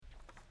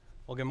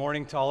Well, good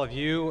morning to all of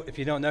you. If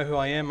you don't know who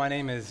I am, my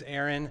name is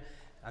Aaron.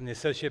 I'm the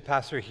associate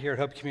pastor here at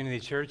Hope Community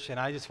Church, and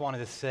I just wanted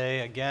to say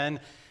again,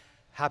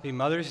 Happy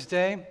Mother's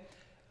Day.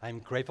 I'm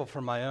grateful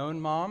for my own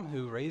mom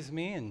who raised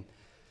me and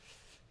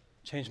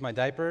changed my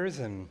diapers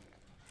and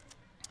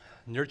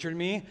nurtured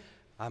me.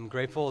 I'm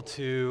grateful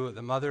to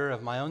the mother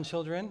of my own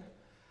children.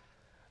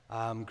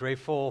 I'm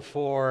grateful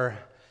for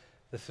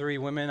the three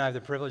women I have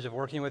the privilege of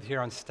working with here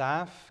on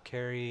staff,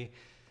 Carrie,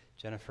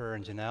 Jennifer,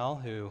 and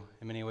Janelle, who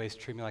in many ways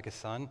treat me like a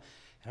son.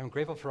 And I'm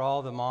grateful for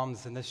all the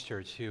moms in this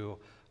church who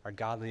are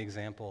godly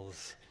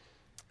examples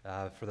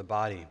for the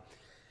body.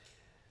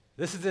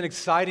 This is an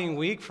exciting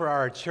week for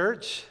our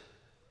church.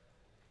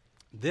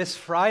 This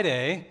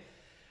Friday,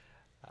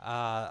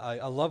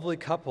 a lovely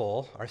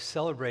couple are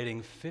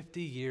celebrating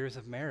 50 years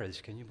of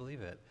marriage. Can you believe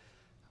it?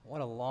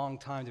 What a long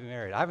time to be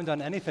married. I haven't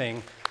done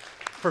anything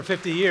for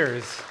 50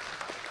 years.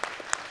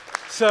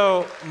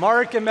 So,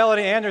 Mark and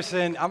Melody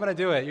Anderson, I'm going to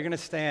do it. You're going to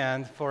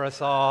stand for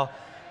us all.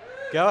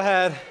 Go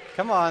ahead.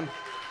 Come on.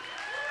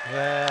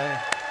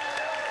 Yeah.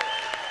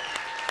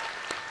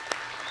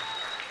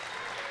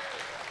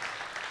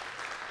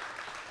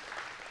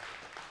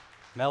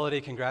 Melody,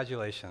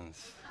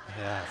 congratulations.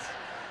 Yes.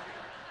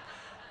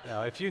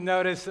 Now, if you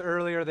noticed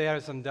earlier, they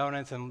had some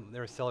donuts and they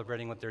were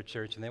celebrating with their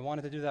church, and they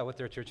wanted to do that with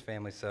their church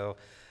family. So,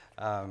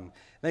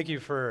 thank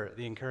you for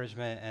the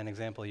encouragement and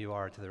example you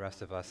are to the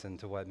rest of us and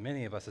to what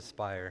many of us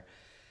aspire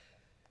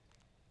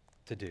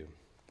to do.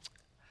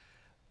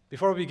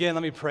 Before we begin,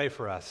 let me pray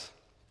for us.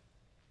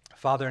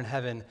 Father in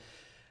heaven,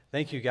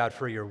 thank you, God,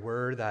 for your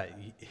word, that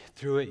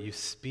through it you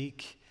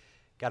speak.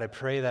 God, I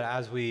pray that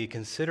as we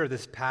consider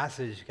this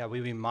passage, God,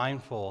 we be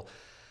mindful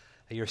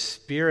that your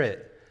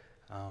Spirit,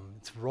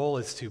 its role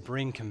is to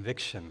bring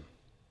conviction.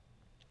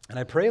 And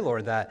I pray,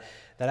 Lord, that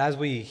as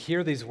we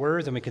hear these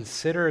words and we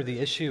consider the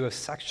issue of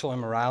sexual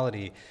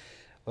immorality,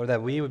 Lord,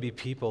 that we would be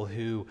people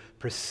who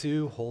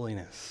pursue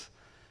holiness.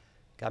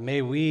 God,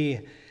 may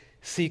we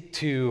seek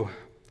to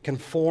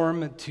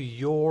conform to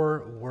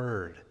your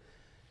word.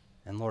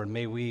 And Lord,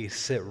 may we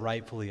sit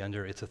rightfully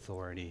under its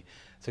authority.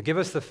 So give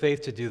us the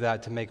faith to do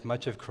that, to make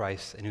much of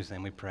Christ, in whose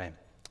name we pray.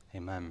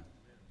 Amen.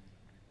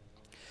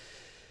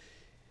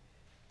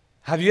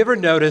 Have you ever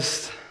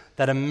noticed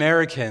that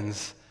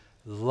Americans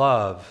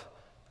love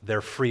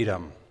their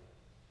freedom?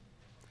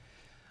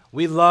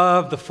 We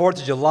love the 4th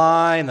of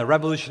July and the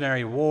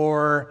Revolutionary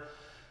War.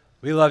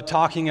 We love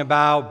talking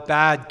about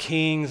bad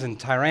kings and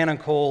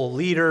tyrannical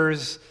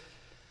leaders.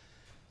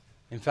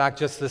 In fact,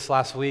 just this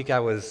last week,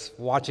 I was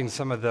watching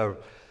some of the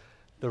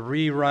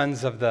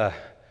reruns of the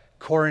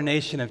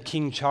coronation of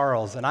King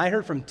Charles, and I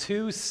heard from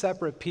two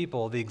separate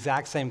people the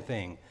exact same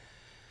thing.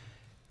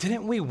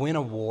 Didn't we win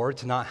a war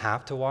to not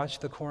have to watch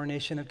the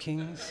coronation of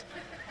kings?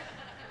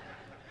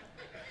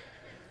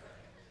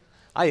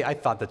 I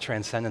thought the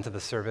transcendence of the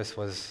service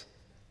was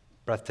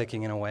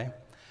breathtaking in a way.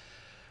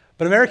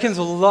 But Americans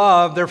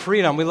love their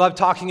freedom. We love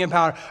talking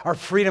about our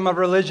freedom of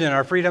religion,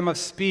 our freedom of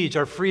speech,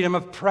 our freedom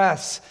of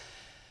press.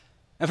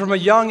 And from a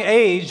young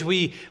age,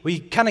 we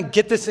kind of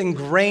get this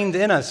ingrained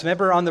in us.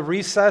 Remember on the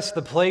recess,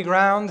 the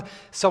playground,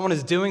 someone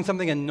is doing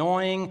something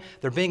annoying,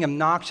 they're being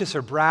obnoxious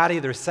or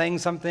bratty, they're saying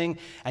something,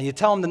 and you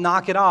tell them to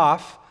knock it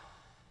off,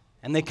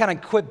 and they kind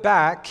of quit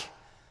back.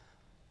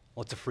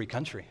 Well, it's a free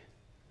country.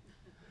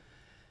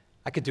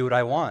 I could do what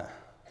I want.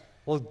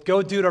 Well,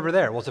 go do it over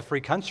there. Well, it's a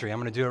free country. I'm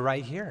going to do it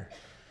right here.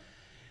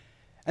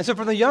 And so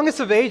from the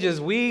youngest of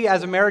ages, we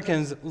as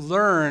Americans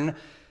learn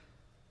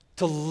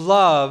to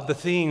love the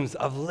themes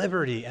of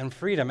liberty and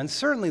freedom. And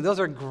certainly those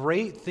are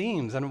great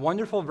themes and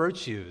wonderful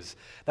virtues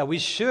that we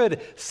should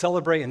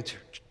celebrate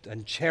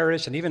and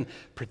cherish and even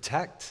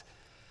protect.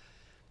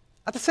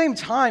 At the same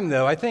time,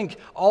 though, I think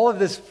all of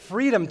this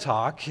freedom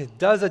talk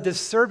does a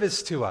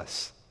disservice to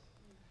us.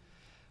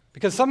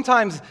 Because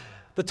sometimes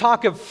the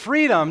talk of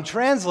freedom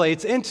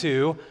translates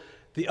into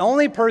the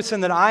only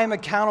person that I am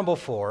accountable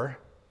for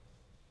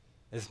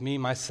is me,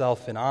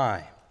 myself, and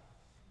I.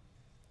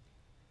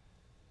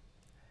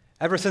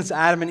 Ever since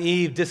Adam and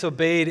Eve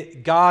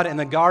disobeyed God in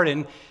the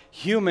garden,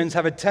 humans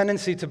have a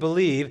tendency to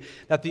believe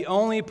that the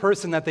only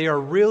person that they are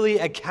really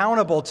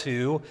accountable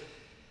to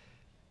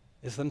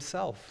is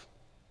themselves.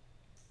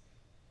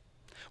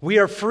 We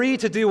are free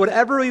to do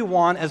whatever we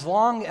want as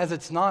long as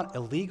it's not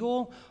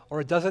illegal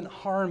or it doesn't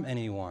harm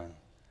anyone.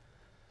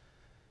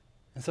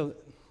 And so,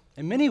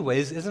 in many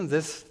ways, isn't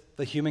this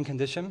the human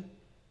condition?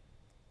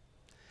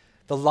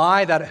 The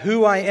lie that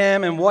who I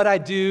am and what I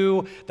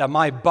do, that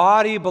my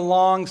body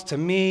belongs to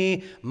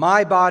me,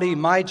 my body,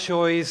 my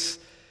choice.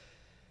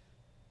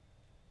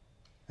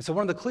 And so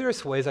one of the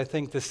clearest ways I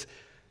think this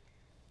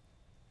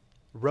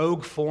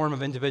rogue form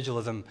of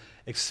individualism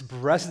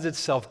expresses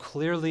itself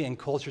clearly in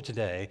culture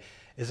today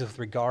is with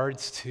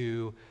regards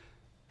to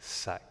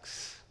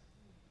sex.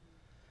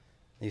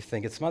 You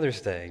think it's Mother's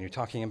Day and you're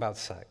talking about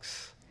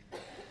sex.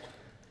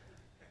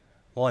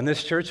 Well, in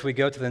this church, we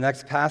go to the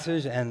next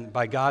passage, and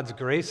by God's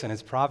grace and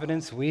His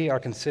providence, we are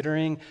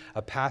considering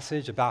a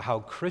passage about how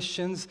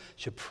Christians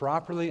should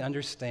properly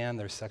understand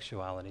their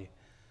sexuality.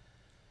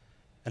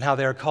 and how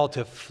they are called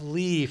to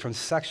flee from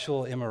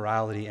sexual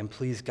immorality and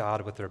please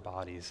God with their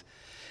bodies.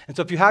 And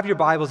so if you have your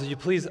Bibles, would you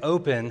please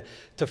open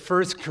to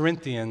 1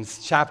 Corinthians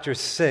chapter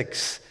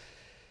 6.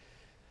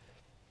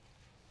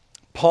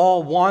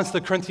 Paul wants the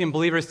Corinthian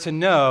believers to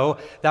know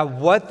that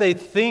what they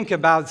think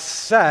about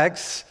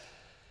sex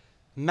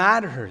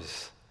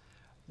matters.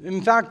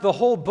 In fact, the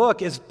whole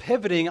book is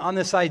pivoting on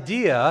this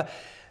idea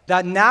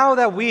that now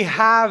that we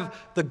have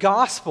the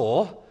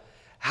gospel,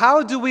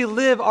 how do we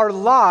live our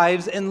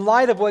lives in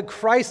light of what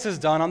Christ has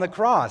done on the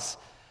cross?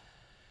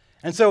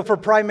 And so for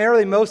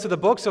primarily most of the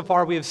book so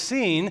far, we have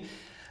seen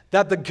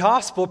that the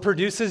gospel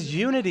produces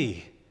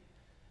unity.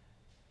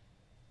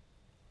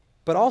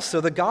 But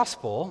also the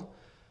gospel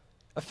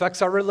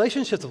affects our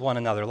relationships with one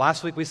another.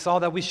 Last week we saw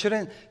that we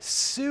shouldn't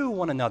sue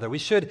one another. We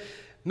should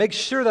make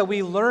sure that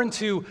we learn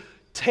to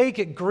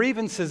take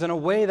grievances in a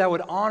way that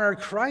would honor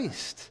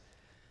Christ.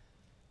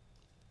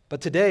 But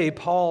today,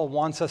 Paul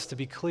wants us to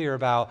be clear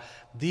about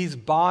these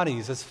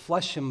bodies as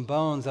flesh and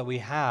bones that we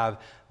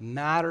have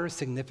matter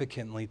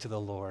significantly to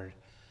the Lord.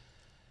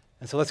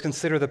 And so let's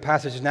consider the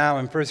passage now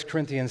in 1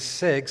 Corinthians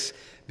 6,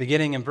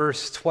 beginning in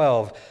verse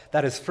 12.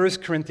 That is 1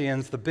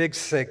 Corinthians, the big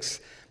 6,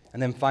 and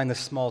then find the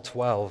small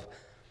 12.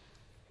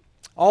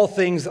 All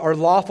things are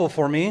lawful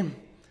for me,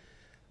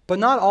 but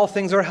not all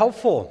things are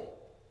helpful.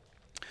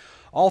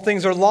 All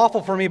things are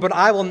lawful for me, but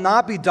I will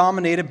not be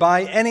dominated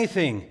by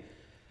anything.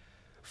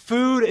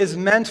 Food is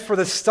meant for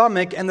the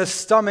stomach, and the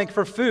stomach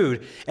for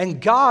food,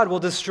 and God will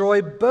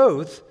destroy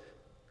both,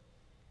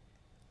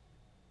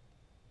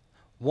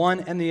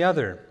 one and the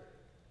other.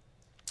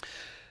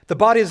 The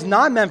body is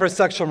not meant for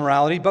sexual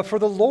morality, but for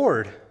the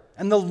Lord,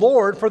 and the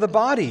Lord for the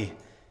body.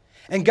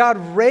 And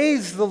God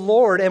raised the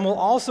Lord and will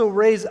also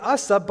raise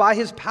us up by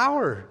his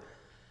power.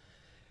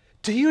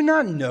 Do you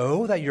not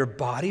know that your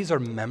bodies are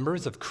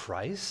members of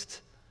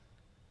Christ?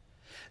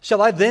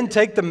 Shall I then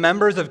take the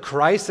members of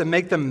Christ and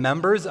make them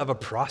members of a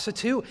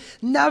prostitute?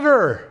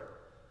 Never.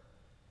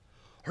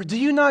 Or do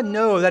you not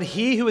know that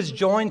he who is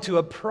joined to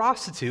a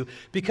prostitute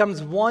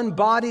becomes one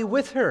body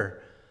with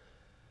her?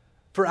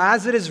 For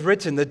as it is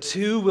written, the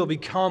two will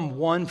become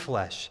one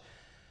flesh.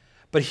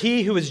 But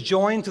he who is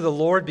joined to the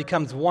Lord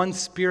becomes one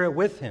spirit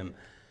with him.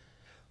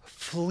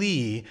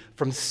 Flee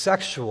from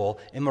sexual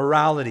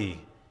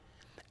immorality.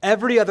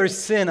 Every other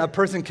sin a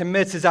person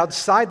commits is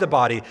outside the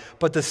body,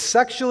 but the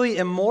sexually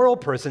immoral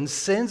person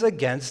sins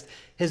against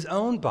his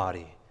own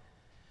body.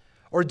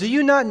 Or do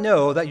you not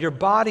know that your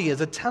body is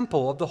a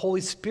temple of the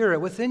Holy Spirit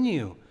within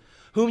you,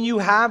 whom you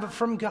have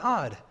from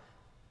God?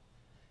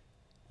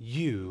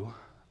 You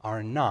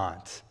are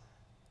not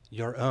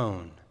your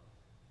own,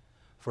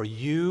 for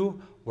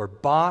you were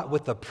bought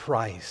with a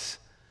price.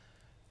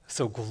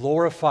 So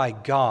glorify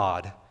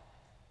God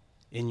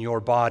in your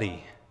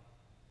body.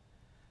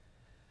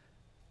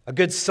 A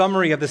good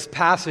summary of this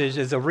passage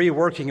is a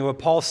reworking of what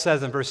Paul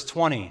says in verse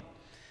 20.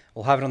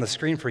 We'll have it on the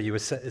screen for you.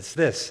 It's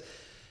this: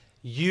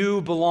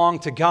 you belong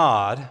to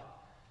God,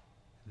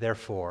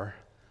 therefore,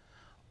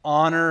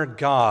 honor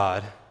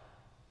God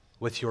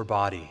with your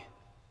body.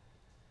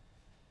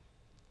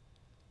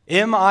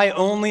 Am I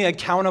only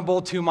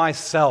accountable to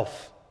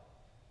myself?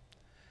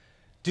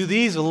 Do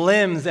these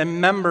limbs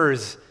and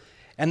members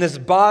and this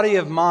body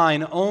of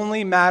mine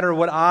only matter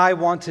what I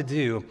want to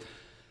do?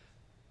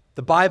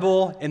 The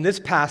Bible in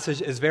this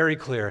passage is very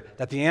clear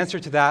that the answer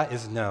to that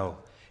is no.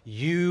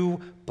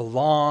 You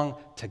belong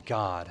to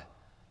God.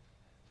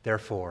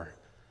 Therefore,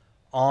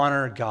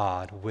 honor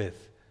God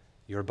with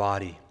your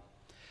body.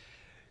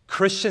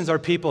 Christians are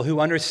people who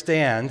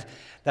understand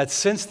that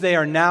since they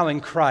are now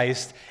in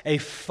Christ, a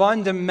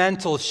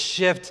fundamental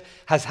shift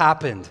has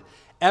happened.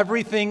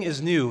 Everything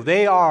is new.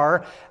 They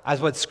are,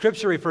 as what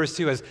Scripture refers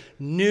to as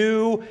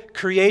new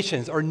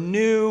creations or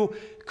new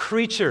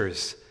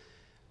creatures.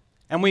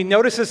 And we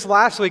noticed this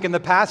last week in the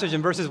passage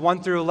in verses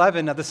 1 through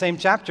 11 of the same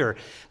chapter,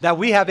 that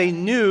we have a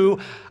new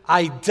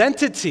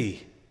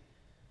identity.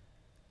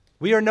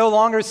 We are no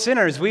longer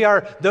sinners. We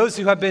are those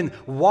who have been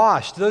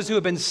washed, those who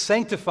have been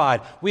sanctified.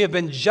 We have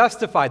been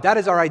justified. That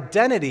is our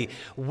identity.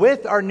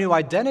 With our new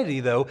identity,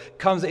 though,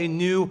 comes a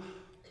new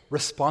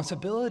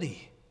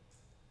responsibility.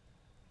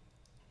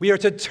 We are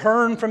to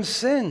turn from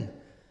sin.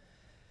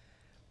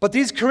 But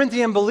these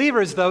Corinthian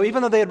believers, though,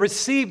 even though they had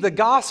received the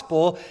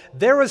gospel,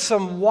 there was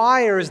some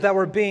wires that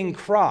were being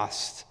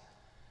crossed.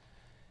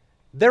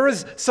 There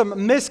was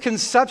some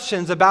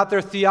misconceptions about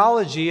their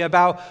theology,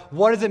 about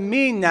what does it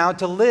mean now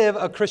to live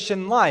a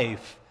Christian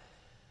life.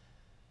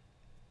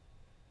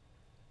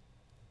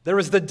 There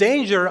was the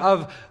danger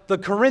of the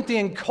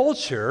Corinthian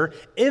culture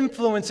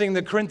influencing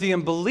the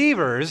Corinthian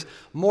believers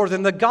more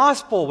than the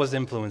gospel was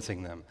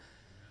influencing them.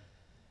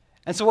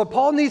 And so what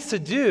Paul needs to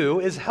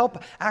do is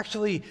help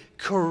actually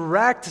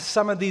correct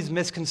some of these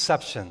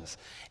misconceptions.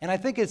 And I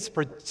think it's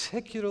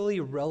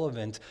particularly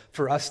relevant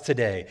for us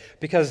today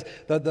because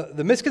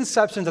the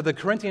misconceptions that the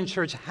Corinthian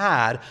church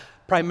had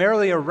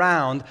primarily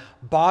around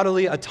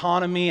bodily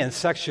autonomy and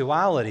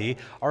sexuality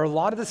are a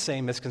lot of the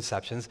same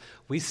misconceptions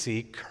we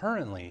see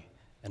currently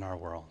in our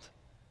world.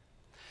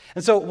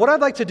 And so what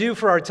I'd like to do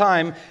for our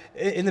time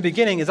in the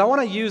beginning is I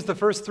want to use the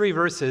first 3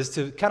 verses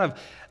to kind of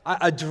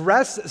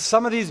address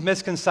some of these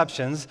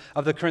misconceptions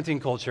of the Corinthian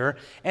culture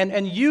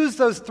and use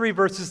those 3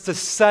 verses to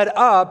set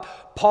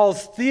up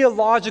Paul's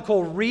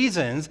theological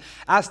reasons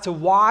as to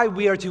why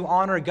we are to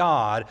honor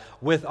God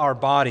with our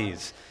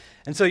bodies.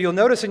 And so you'll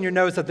notice in your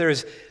notes that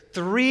there's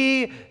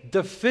 3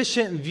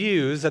 deficient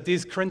views that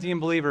these Corinthian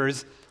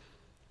believers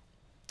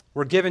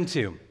were given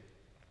to.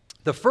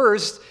 The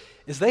first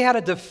is they had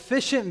a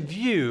deficient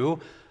view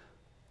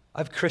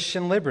of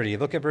Christian liberty.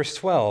 Look at verse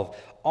 12.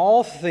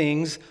 All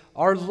things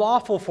are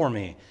lawful for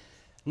me.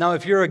 Now,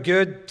 if you're a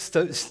good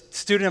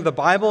student of the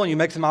Bible and you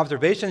make some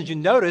observations, you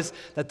notice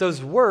that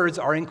those words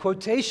are in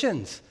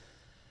quotations.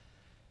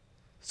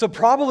 So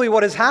probably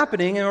what is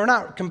happening, and we're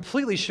not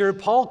completely sure,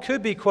 Paul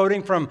could be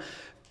quoting from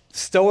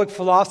Stoic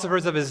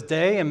philosophers of his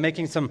day and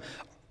making some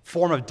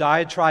form of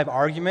diatribe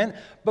argument,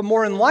 but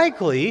more than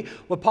likely,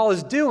 what Paul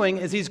is doing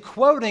is he's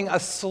quoting a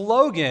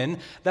slogan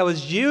that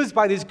was used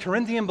by these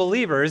Corinthian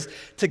believers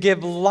to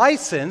give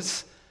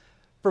license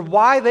for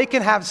why they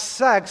can have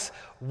sex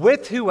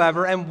with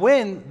whoever and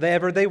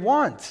whenever they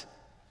want.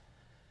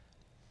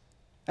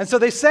 And so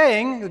they're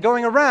saying,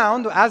 going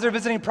around, as they're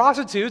visiting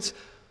prostitutes,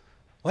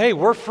 well, hey,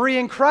 we're free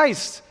in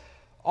Christ.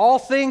 All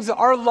things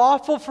are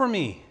lawful for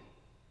me.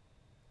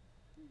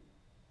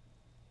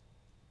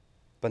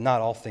 But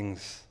not all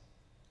things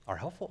are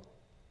helpful.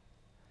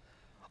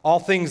 All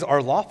things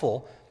are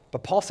lawful,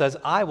 but Paul says,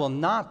 I will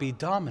not be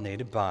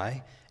dominated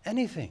by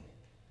anything.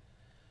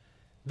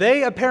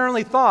 They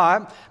apparently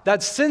thought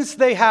that since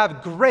they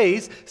have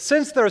grace,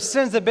 since their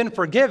sins have been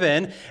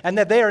forgiven, and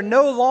that they are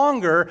no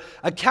longer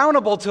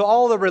accountable to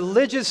all the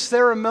religious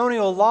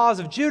ceremonial laws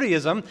of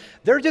Judaism,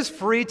 they're just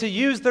free to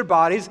use their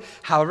bodies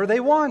however they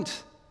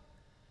want.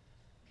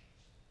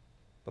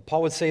 But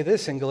Paul would say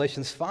this in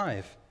Galatians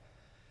 5.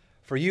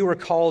 For you are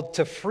called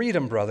to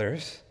freedom,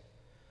 brothers.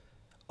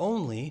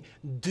 Only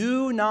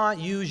do not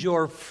use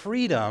your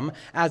freedom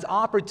as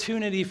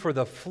opportunity for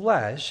the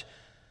flesh,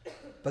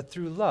 but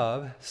through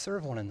love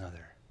serve one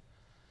another.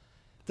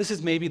 This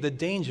is maybe the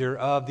danger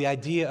of the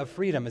idea of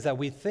freedom, is that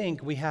we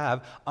think we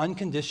have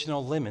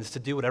unconditional limits to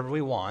do whatever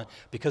we want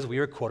because we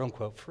are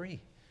quote-unquote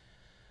free.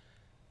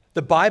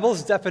 The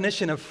Bible's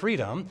definition of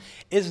freedom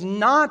is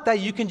not that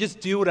you can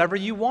just do whatever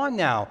you want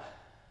now.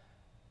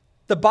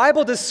 The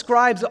Bible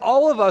describes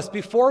all of us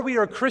before we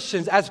are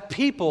Christians as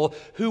people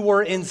who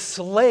were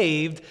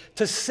enslaved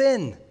to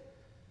sin.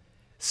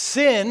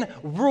 Sin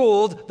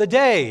ruled the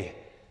day.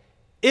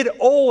 It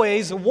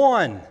always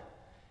won.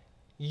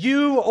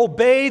 You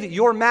obeyed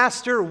your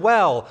master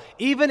well.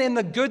 Even in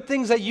the good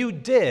things that you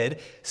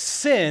did,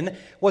 sin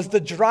was the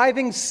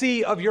driving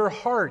seat of your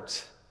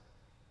heart.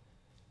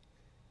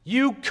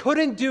 You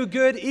couldn't do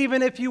good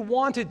even if you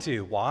wanted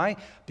to. Why?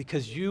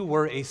 Because you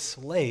were a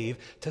slave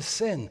to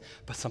sin.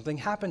 But something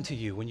happened to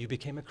you when you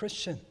became a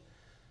Christian.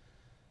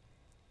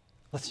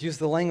 Let's use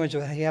the language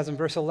that he has in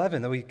verse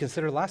 11 that we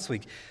considered last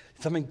week.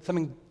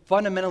 Something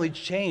fundamentally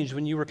changed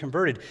when you were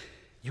converted.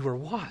 You were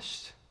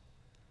washed.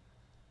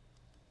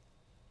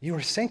 You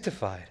were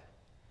sanctified.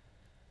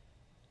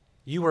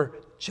 You were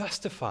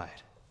justified.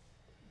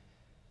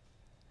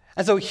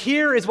 And so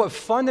here is what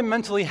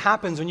fundamentally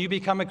happens when you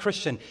become a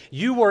Christian.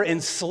 You were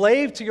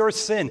enslaved to your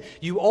sin.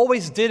 You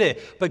always did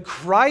it. But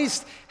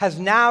Christ has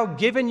now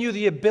given you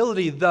the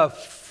ability, the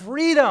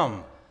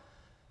freedom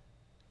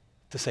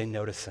to say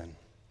no to sin.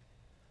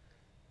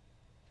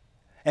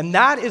 And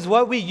that is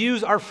what we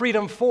use our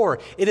freedom for.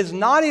 It is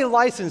not a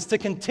license to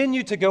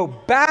continue to go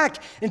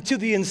back into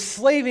the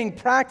enslaving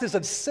practice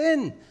of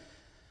sin.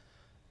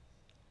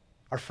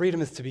 Our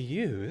freedom is to be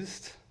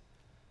used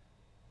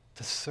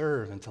to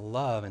serve and to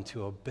love and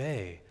to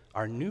obey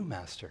our new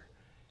master,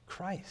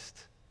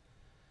 Christ.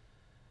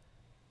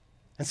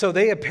 And so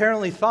they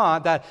apparently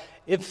thought that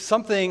if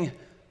something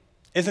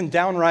isn't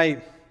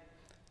downright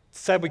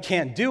said we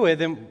can't do it,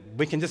 then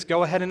we can just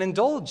go ahead and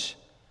indulge.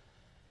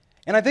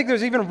 And I think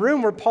there's even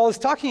room where Paul is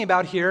talking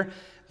about here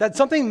that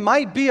something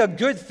might be a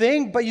good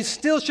thing, but you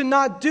still should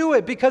not do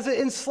it because it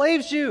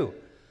enslaves you.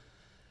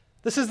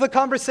 This is the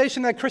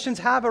conversation that Christians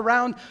have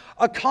around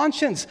a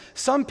conscience.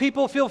 Some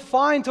people feel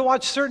fine to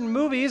watch certain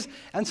movies,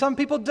 and some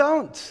people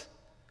don't.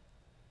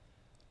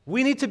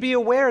 We need to be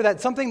aware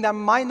that something that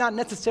might not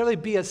necessarily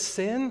be a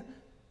sin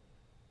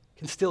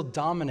can still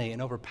dominate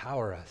and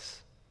overpower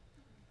us.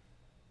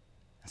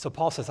 And so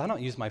Paul says, I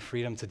don't use my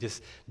freedom to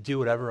just do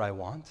whatever I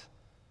want.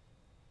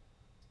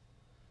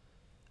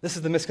 This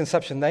is the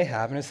misconception they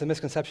have, and it's the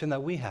misconception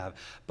that we have.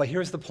 But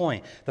here's the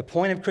point. The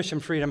point of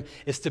Christian freedom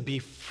is to be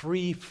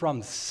free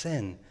from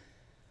sin,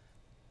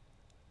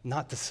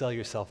 not to sell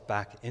yourself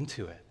back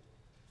into it.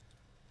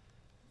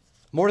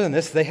 More than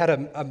this, they had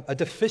a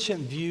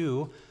deficient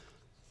view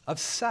of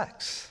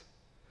sex.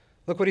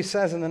 Look what he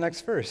says in the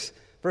next verse.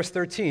 Verse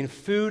 13,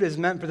 food is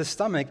meant for the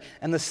stomach,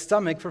 and the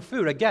stomach for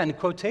food. Again,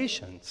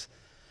 quotations.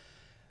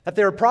 That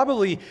they were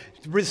probably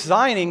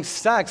resigning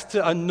sex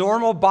to a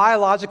normal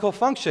biological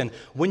function.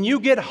 When you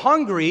get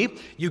hungry,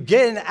 you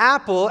get an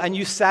apple and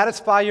you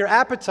satisfy your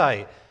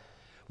appetite.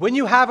 When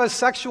you have a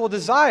sexual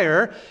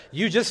desire,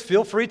 you just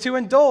feel free to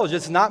indulge.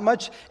 It's not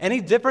much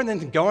any different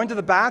than going to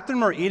the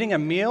bathroom or eating a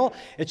meal.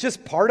 It's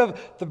just part of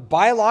the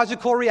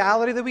biological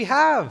reality that we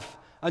have,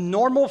 a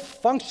normal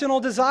functional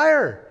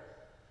desire.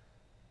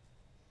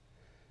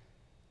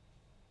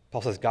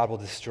 Paul says God will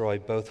destroy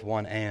both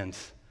one and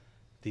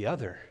the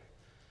other.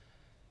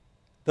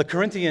 The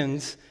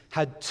Corinthians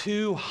had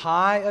too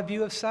high a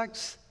view of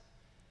sex,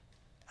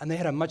 and they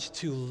had a much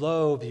too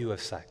low view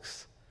of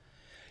sex.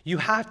 You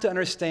have to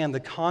understand the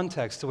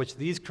context to which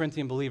these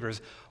Corinthian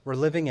believers were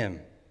living in.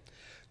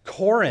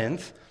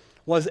 Corinth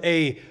was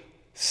a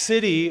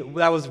city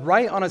that was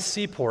right on a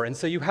seaport, and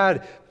so you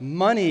had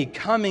money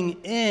coming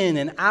in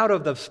and out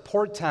of the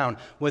port town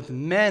with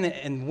men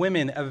and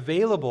women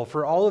available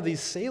for all of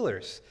these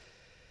sailors.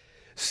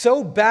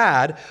 So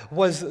bad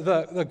was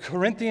the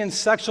Corinthian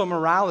sexual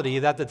morality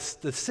that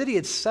the city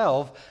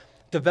itself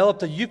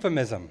developed a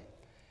euphemism.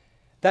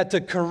 That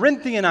to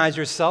Corinthianize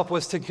yourself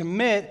was to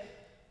commit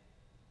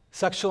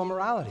sexual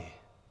immorality.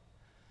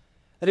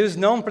 That it was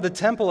known for the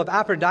temple of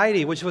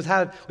Aphrodite, which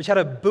had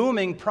a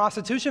booming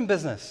prostitution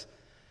business.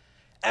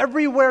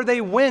 Everywhere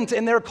they went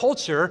in their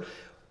culture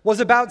was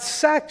about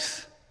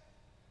sex.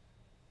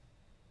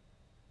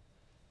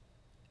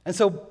 And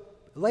so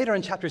later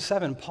in chapter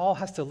 7, Paul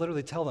has to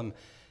literally tell them,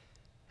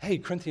 hey,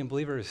 Corinthian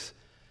believers,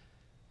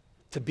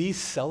 to be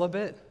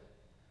celibate,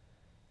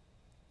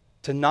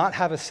 to not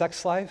have a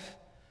sex life,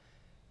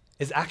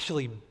 is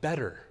actually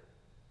better.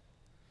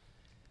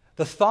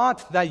 The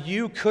thought that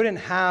you couldn't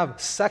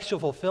have sexual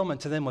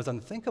fulfillment to them was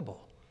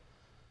unthinkable,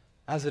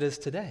 as it is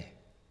today.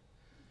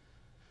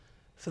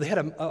 So they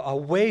had a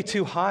way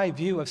too high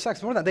view of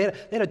sex. More than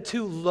that, they had a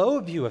too low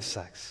view of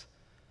sex.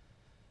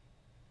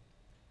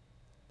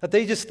 That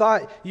they just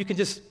thought you could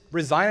just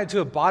resign it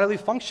to a bodily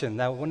function,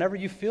 that whenever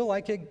you feel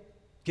like it,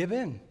 give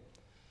in.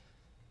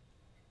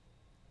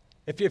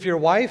 If your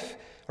wife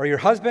or your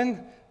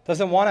husband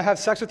doesn't want to have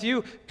sex with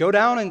you, go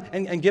down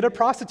and get a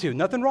prostitute.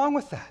 Nothing wrong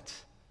with that.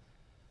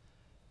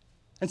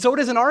 And so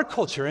it is in our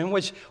culture in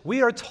which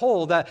we are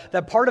told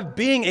that part of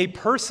being a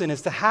person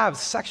is to have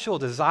sexual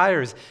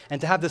desires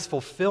and to have this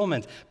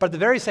fulfillment. But at the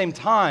very same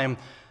time,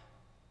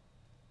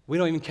 we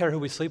don't even care who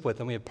we sleep with,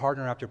 and we have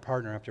partner after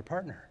partner after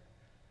partner.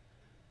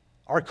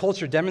 Our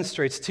culture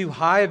demonstrates too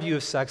high a view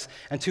of sex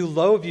and too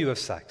low a view of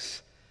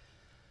sex.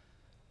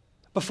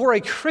 But for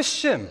a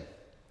Christian,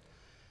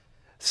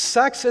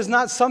 sex is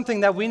not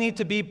something that we need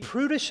to be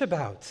prudish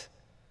about.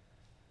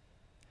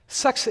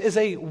 Sex is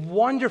a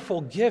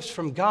wonderful gift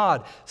from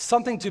God,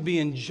 something to be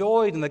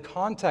enjoyed in the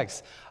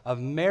context of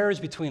marriage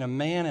between a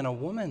man and a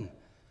woman.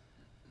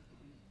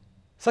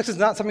 Sex is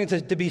not something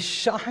to be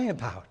shy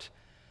about.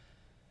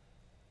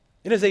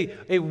 It is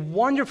a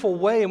wonderful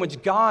way in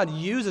which God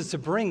uses to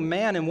bring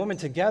man and woman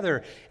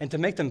together and to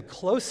make them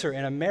closer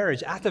in a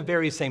marriage. At the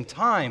very same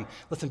time,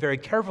 listen very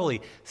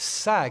carefully,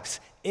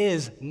 sex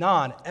is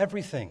not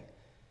everything.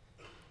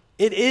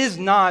 It is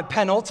not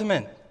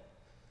penultimate.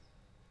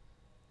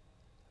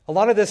 A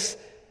lot of this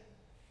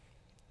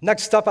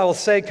next stuff I will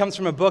say comes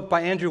from a book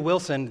by Andrew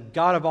Wilson,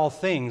 God of All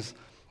Things,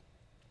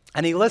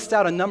 and he lists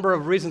out a number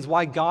of reasons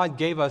why God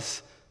gave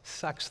us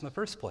sex in the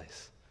first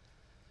place.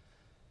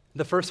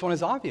 The first one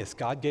is obvious.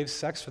 God gave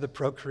sex for the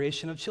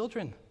procreation of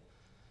children.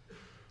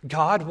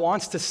 God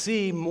wants to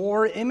see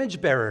more image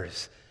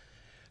bearers.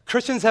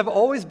 Christians have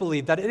always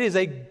believed that it is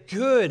a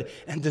good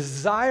and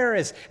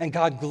desirous and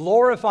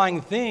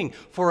God-glorifying thing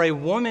for a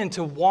woman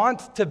to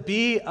want to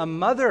be a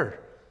mother.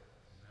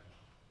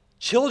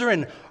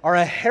 Children are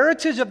a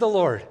heritage of the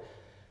Lord.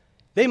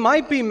 They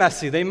might be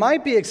messy, they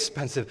might be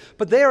expensive,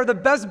 but they are the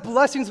best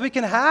blessings we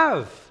can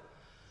have.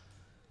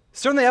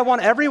 Certainly, I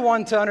want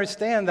everyone to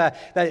understand that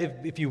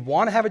if you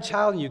want to have a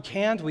child and you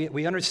can't,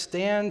 we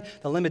understand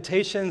the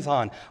limitations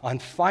on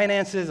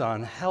finances,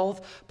 on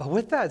health. But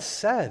with that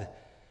said,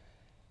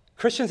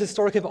 Christians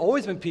historically have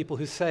always been people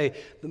who say,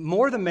 the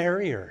more the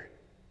merrier.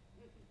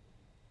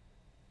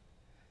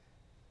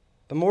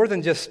 But more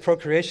than just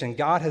procreation,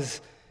 God has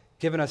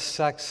given us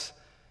sex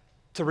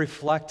to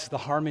reflect the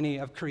harmony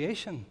of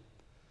creation.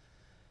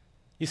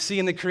 You see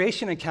in the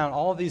creation account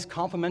all of these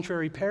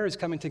complementary pairs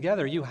coming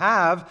together. You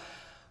have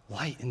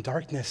light and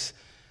darkness,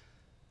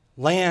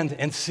 land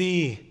and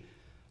sea,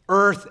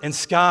 earth and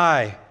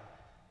sky,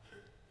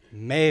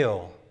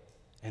 male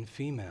and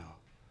female.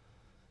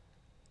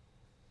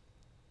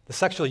 The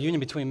sexual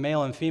union between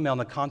male and female in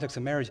the context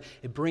of marriage,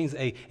 it brings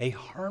a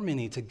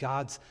harmony to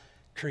God's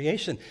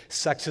creation.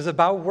 Sex is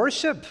about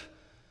worship.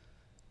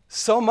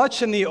 So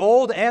much in the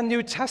Old and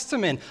New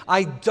Testament,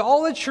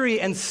 idolatry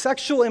and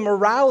sexual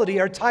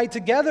immorality are tied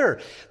together.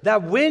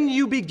 That when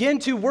you begin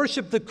to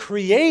worship the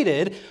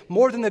created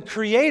more than the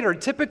creator,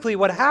 typically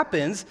what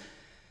happens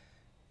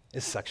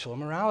is sexual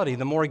immorality.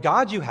 The more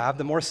God you have,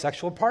 the more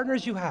sexual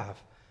partners you have.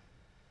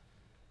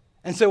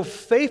 And so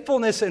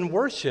faithfulness in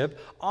worship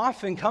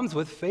often comes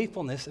with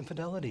faithfulness in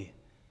fidelity.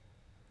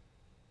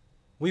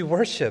 We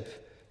worship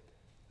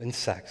in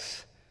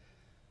sex.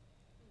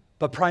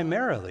 But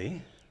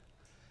primarily,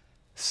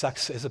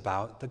 sex is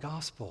about the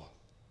gospel.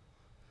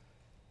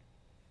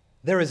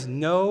 There is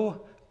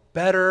no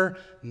better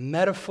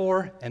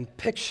metaphor and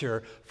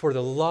picture for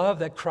the love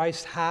that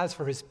Christ has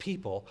for his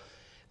people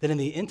than in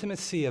the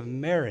intimacy of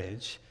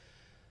marriage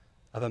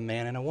of a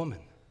man and a woman.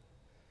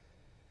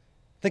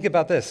 Think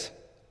about this.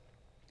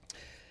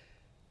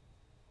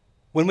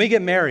 When we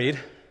get married,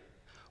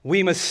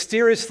 we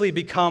mysteriously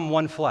become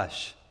one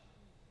flesh.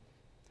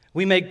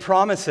 We make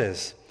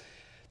promises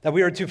that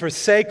we are to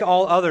forsake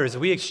all others.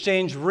 We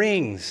exchange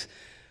rings.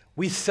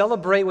 We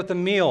celebrate with a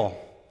meal.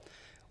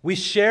 We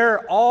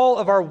share all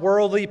of our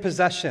worldly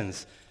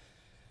possessions.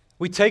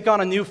 We take on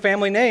a new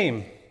family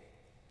name.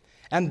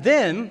 And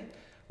then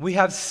we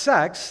have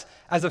sex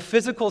as a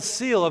physical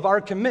seal of our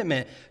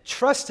commitment,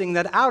 trusting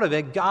that out of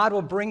it, God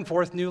will bring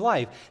forth new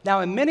life.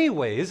 Now, in many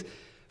ways,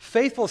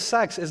 faithful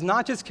sex is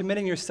not just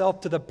committing yourself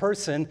to the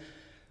person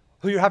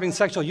who you're having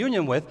sexual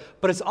union with,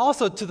 but it's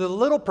also to the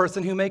little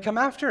person who may come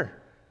after.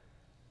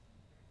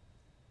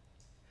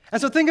 And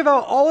so think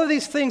about all of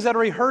these things that are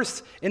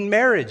rehearsed in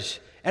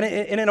marriage and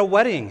in a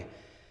wedding.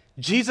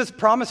 Jesus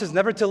promises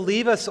never to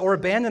leave us or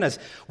abandon us.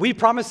 We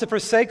promise to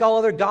forsake all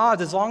other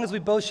gods as long as we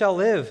both shall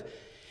live.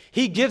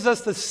 He gives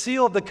us the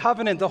seal of the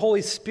covenant, the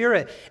Holy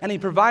Spirit, and he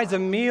provides a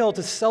meal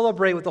to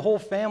celebrate with the whole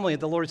family at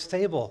the Lord's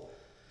table.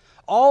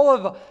 All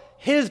of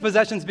his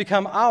possessions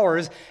become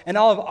ours, and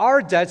all of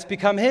our debts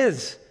become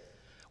his.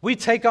 We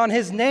take on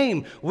his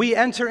name. We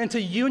enter into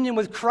union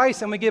with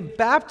Christ, and we get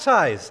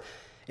baptized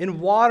in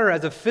water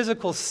as a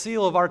physical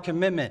seal of our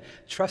commitment,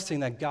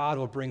 trusting that God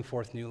will bring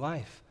forth new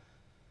life.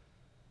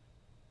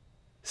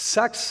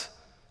 Sex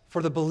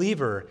for the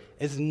believer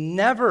is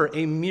never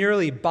a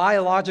merely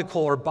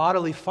biological or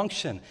bodily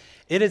function.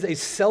 It is a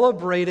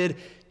celebrated,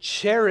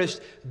 cherished,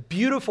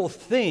 beautiful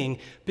thing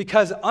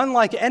because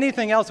unlike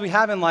anything else we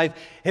have in life,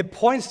 it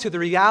points to the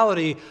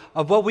reality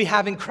of what we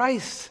have in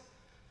Christ.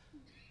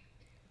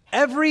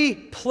 Every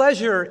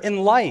pleasure in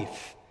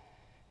life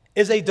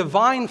is a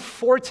divine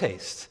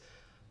foretaste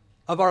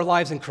of our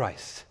lives in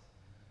Christ.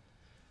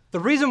 The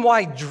reason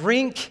why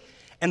drink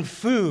and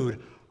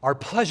food are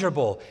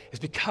pleasurable is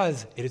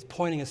because it is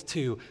pointing us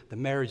to the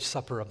marriage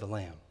supper of the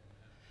Lamb.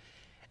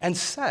 And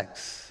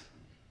sex,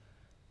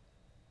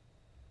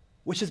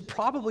 which is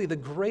probably the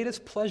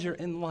greatest pleasure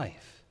in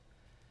life,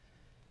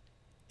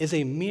 is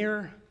a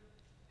mere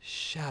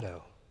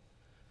shadow,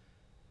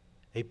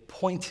 a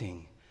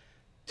pointing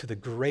to the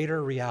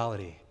greater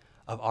reality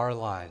of our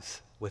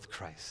lives with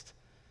Christ.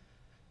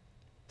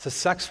 So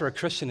sex for a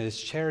Christian is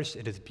cherished,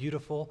 it is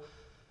beautiful,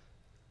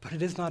 but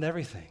it is not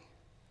everything.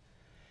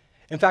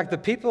 In fact, the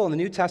people in the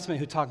New Testament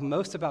who talk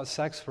most about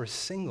sex were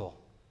single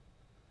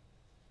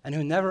and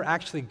who never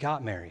actually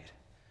got married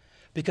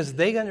because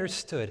they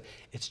understood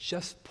it's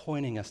just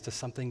pointing us to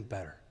something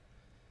better.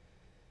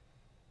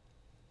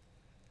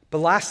 But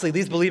lastly,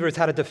 these believers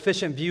had a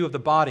deficient view of the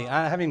body.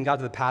 I haven't even got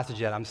to the passage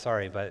yet, I'm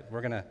sorry, but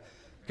we're going to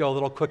go a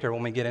little quicker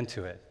when we get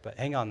into it, but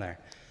hang on there.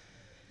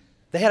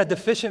 They had a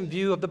deficient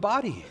view of the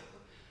body.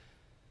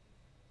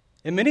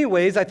 In many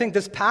ways, I think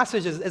this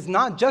passage is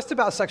not just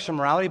about sexual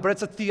morality, but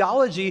it's a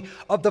theology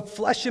of the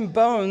flesh and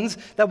bones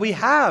that we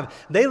have.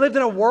 They lived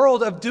in a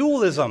world of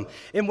dualism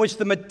in which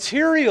the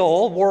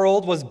material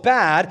world was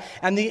bad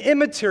and the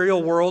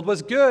immaterial world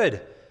was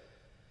good.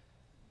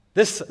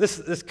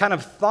 This kind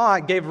of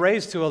thought gave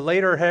rise to a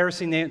later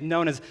heresy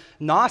known as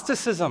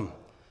Gnosticism,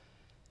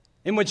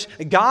 in which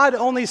God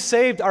only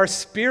saved our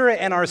spirit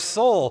and our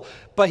soul,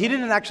 but he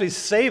didn't actually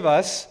save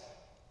us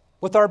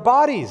with our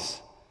bodies.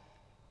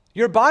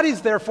 Your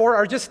bodies, therefore,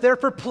 are just there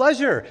for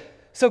pleasure.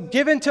 So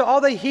give in to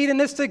all the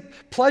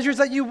hedonistic pleasures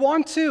that you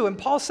want to. And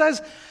Paul says,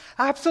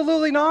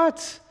 absolutely not.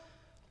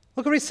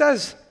 Look what he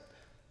says.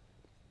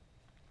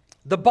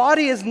 The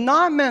body is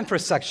not meant for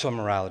sexual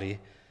immorality,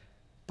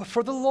 but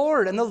for the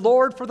Lord, and the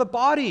Lord for the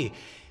body.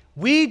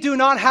 We do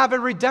not have a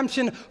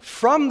redemption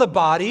from the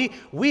body.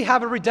 We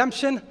have a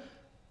redemption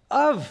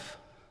of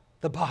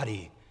the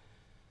body.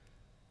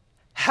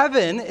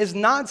 Heaven is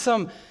not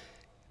some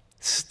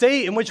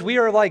state in which we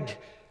are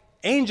like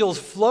angels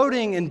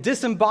floating in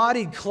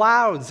disembodied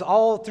clouds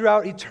all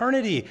throughout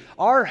eternity.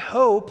 Our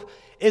hope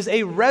is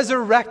a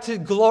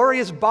resurrected,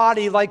 glorious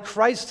body like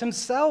Christ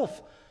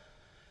himself.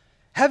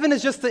 Heaven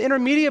is just the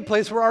intermediate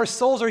place where our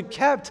souls are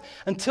kept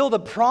until the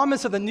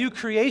promise of the new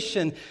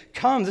creation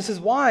comes. This is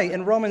why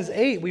in Romans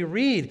 8 we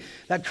read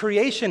that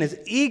creation is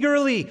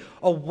eagerly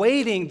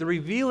awaiting the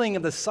revealing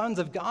of the sons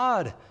of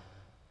God.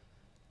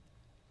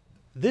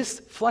 This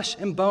flesh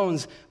and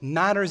bones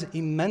matters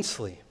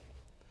immensely.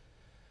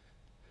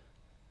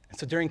 And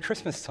so during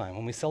Christmas time,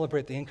 when we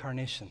celebrate the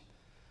incarnation,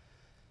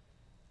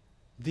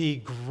 the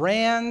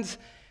grand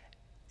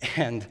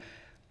and,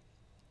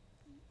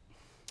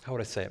 how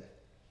would I say it?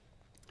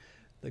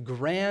 The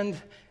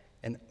grand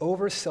and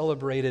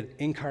over-celebrated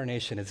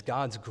incarnation is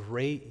God's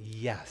great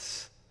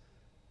yes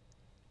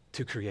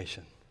to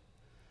creation,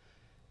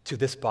 to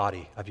this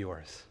body of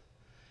yours.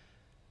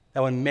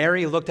 Now, when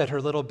Mary looked at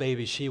her little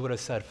baby, she would have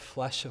said,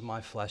 flesh of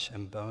my flesh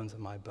and bones of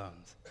my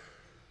bones.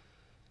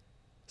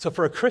 So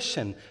for a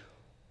Christian,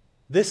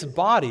 this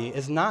body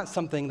is not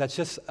something that's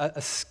just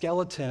a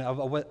skeleton of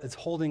what is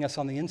holding us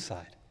on the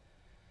inside.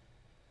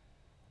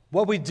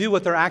 What we do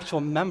with our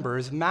actual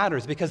members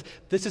matters because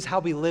this is how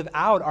we live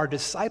out our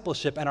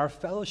discipleship and our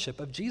fellowship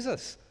of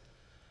Jesus.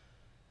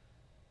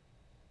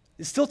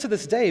 Still to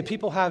this day,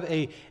 people have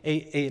an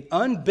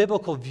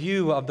unbiblical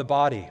view of the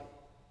body.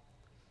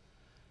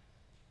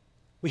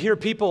 We hear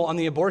people on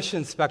the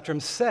abortion spectrum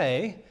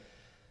say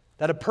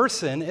that a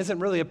person isn't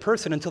really a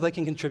person until they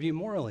can contribute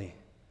morally,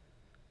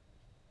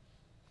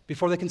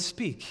 before they can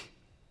speak.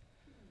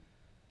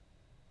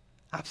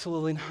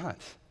 Absolutely not.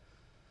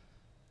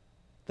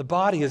 The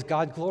body is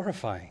God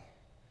glorifying.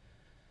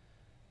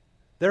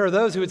 There are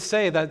those who would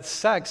say that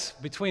sex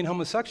between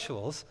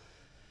homosexuals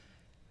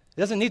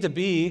doesn't need to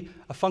be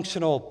a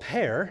functional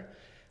pair.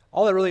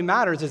 All that really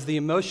matters is the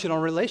emotional,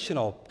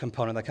 relational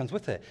component that comes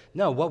with it.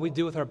 No, what we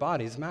do with our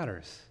bodies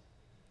matters.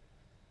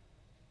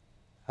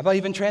 How about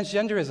even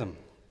transgenderism?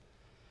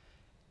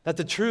 That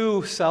the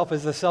true self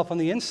is the self on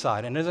the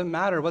inside, and it doesn't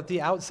matter what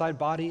the outside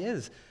body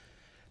is.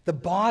 The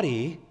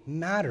body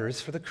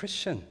matters for the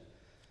Christian.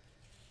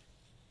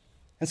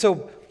 And so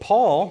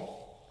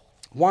Paul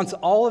wants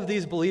all of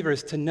these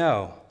believers to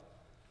know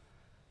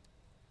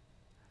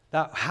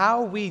that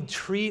how we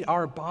treat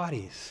our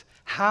bodies,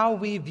 how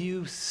we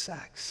view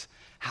sex,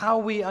 how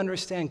we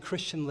understand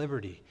Christian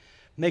liberty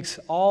makes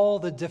all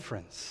the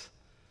difference.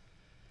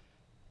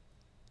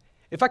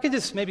 If I could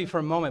just maybe for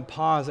a moment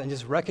pause and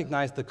just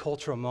recognize the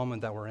cultural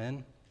moment that we're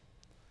in.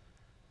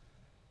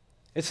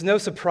 It's no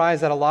surprise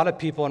that a lot of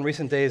people in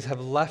recent days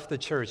have left the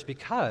church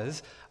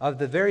because of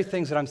the very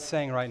things that I'm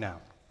saying right now.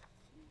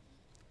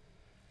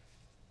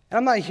 And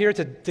I'm not here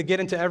to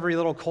get into every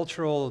little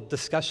cultural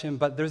discussion,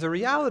 but there's a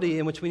reality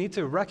in which we need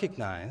to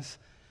recognize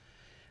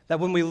that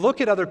when we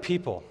look at other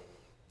people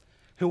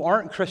who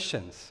aren't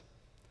Christians,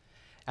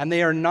 and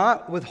they are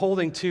not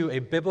withholding to a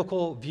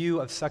biblical view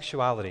of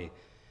sexuality,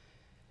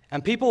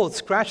 and people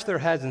scratch their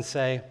heads and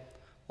say,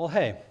 well,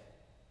 hey,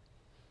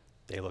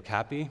 they look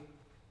happy,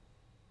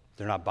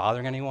 they're not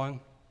bothering anyone.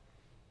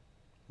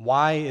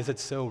 Why is it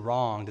so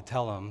wrong to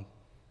tell them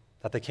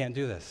that they can't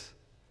do this?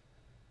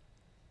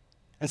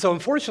 And so,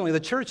 unfortunately, the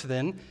church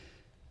then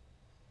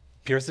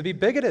appears to be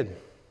bigoted,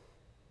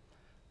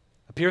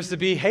 appears to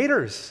be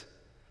haters,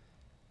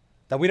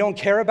 that we don't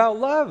care about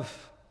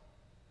love.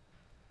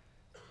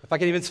 If I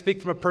can even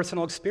speak from a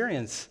personal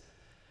experience,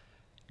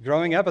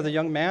 growing up as a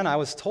young man, I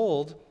was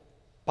told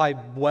by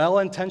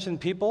well-intentioned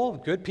people,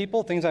 good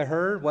people, things I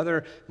heard,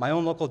 whether my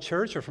own local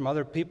church or from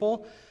other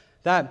people,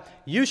 that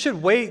you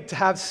should wait to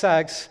have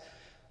sex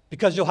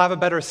because you'll have a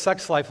better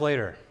sex life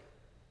later.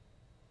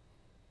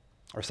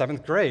 Or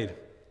 7th grade,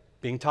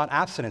 being taught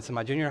abstinence in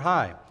my junior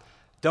high.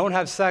 Don't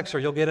have sex or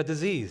you'll get a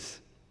disease.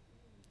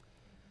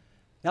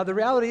 Now, the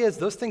reality is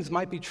those things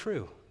might be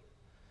true.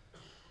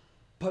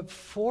 But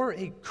for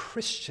a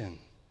Christian,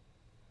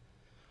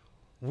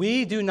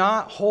 we do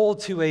not hold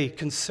to a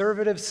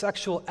conservative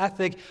sexual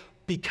ethic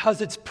because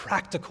it's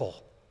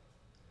practical.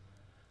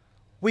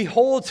 We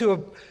hold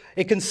to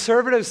a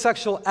conservative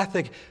sexual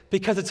ethic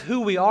because it's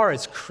who we are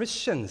as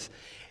Christians.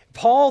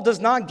 Paul does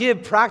not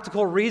give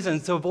practical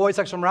reasons to avoid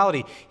sexual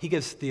immorality. He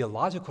gives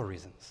theological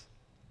reasons.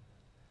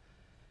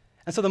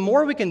 And so the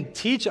more we can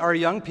teach our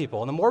young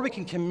people, and the more we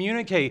can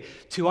communicate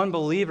to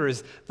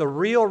unbelievers the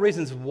real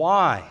reasons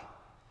why,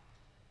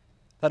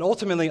 that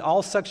ultimately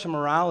all sexual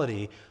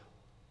morality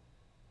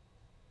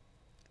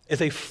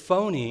is a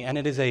phony and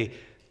it is a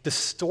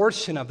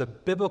distortion of the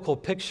biblical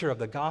picture of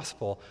the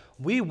gospel,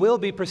 we will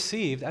be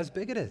perceived as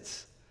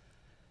bigots.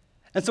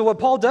 And so what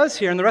Paul does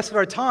here in the rest of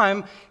our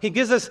time, he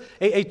gives us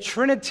a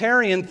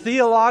Trinitarian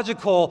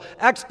theological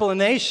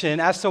explanation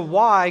as to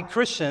why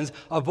Christians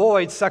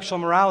avoid sexual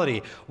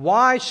morality.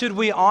 Why should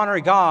we honor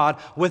God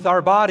with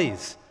our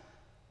bodies?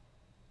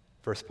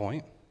 First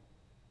point,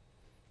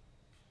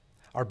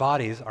 our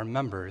bodies are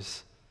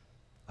members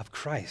of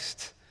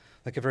Christ.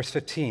 Look at verse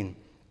 15.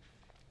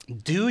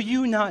 Do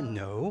you not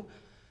know?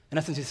 In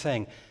essence, he's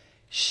saying,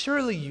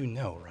 surely you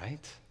know,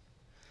 right?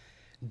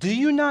 Do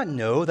you not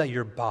know that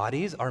your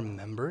bodies are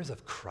members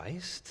of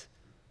Christ?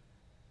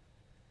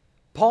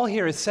 Paul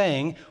here is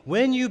saying,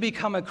 when you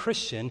become a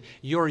Christian,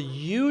 your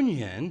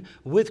union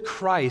with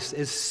Christ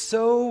is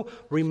so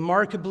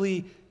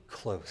remarkably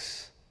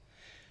close.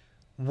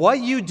 What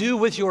you do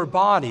with your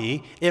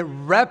body, it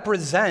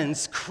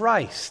represents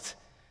Christ.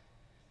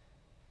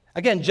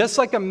 Again, just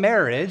like a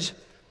marriage,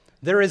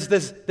 there is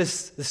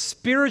this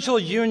spiritual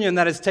union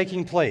that is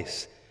taking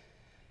place.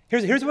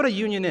 Here's what a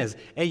union is.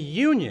 A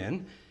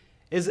union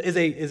is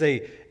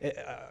a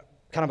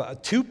kind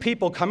of two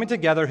people coming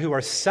together who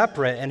are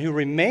separate and who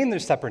remain their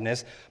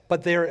separateness,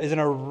 but there is an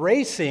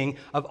erasing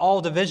of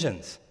all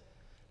divisions.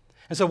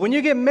 And so when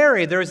you get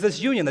married, there is this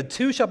union. The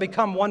two shall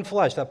become one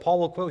flesh, that Paul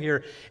will quote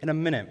here in a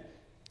minute.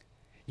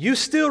 You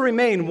still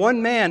remain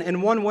one man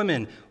and one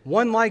woman.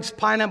 One likes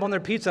pineapple on their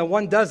pizza,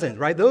 one doesn't,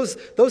 right? Those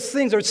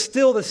things are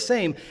still the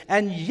same.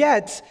 And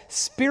yet,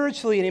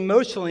 spiritually and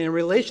emotionally and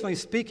relationally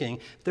speaking,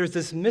 there's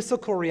this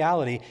mystical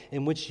reality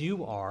in which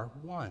you are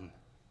one.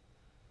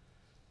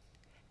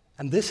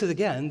 And this is,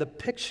 again, the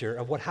picture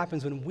of what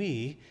happens when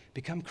we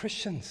become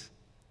Christians.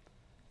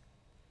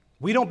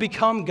 We don't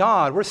become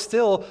God. We're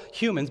still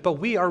humans, but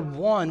we are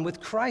one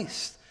with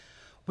Christ.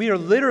 We are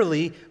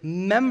literally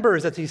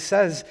members, as he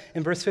says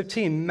in verse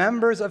 15,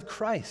 members of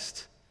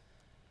Christ.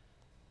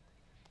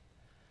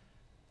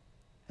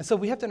 And so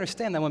we have to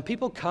understand that when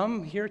people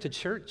come here to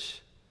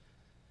church,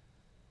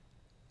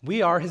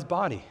 we are his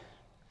body.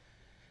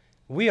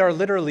 We are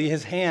literally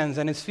his hands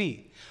and his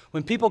feet.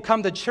 When people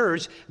come to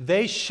church,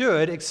 they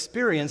should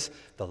experience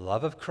the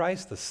love of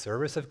Christ, the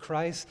service of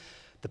Christ,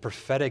 the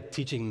prophetic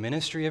teaching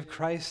ministry of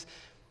Christ.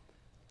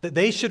 That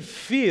they should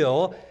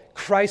feel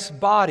Christ's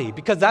body,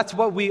 because that's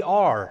what we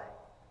are.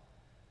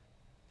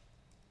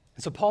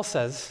 And so Paul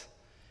says,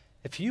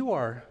 if you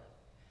are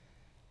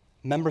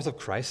members of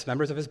Christ,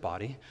 members of his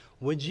body,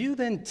 would you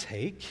then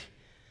take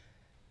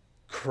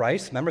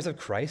Christ, members of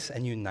Christ,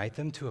 and unite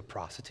them to a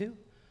prostitute?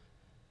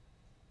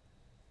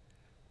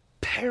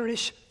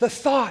 Perish the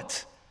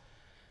thought.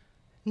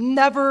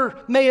 Never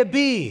may it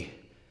be.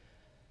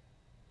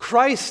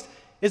 Christ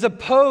is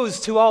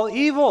opposed to all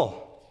evil.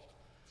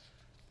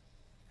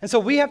 And so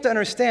we have to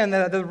understand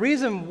that the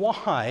reason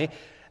why,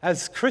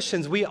 as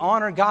Christians, we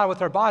honor God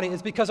with our body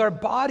is because our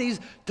bodies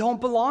don't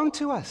belong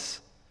to us.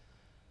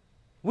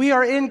 We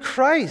are in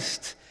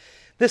Christ.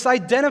 This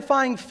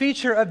identifying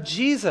feature of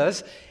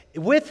Jesus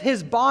with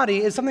his body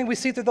is something we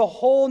see through the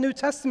whole New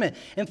Testament.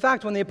 In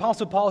fact, when the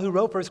Apostle Paul, who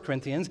wrote 1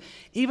 Corinthians,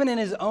 even in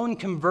his own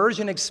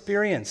conversion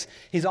experience,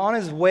 he's on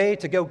his way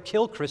to go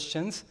kill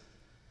Christians,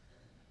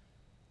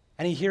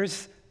 and he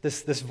hears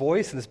this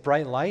voice and this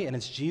bright light, and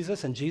it's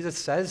Jesus, and Jesus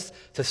says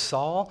to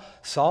Saul,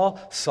 Saul,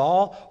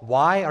 Saul,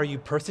 why are you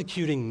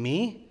persecuting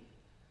me?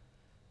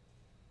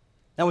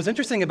 Now, what's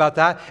interesting about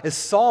that is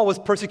Saul was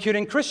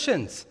persecuting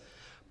Christians,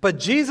 but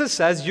Jesus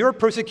says, you're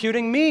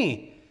persecuting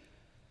me.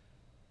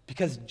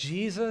 Because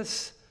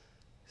Jesus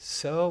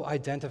so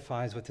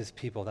identifies with his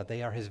people that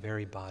they are his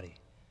very body.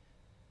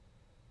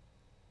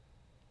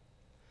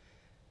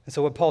 And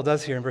so what Paul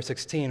does here in verse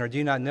 16, or do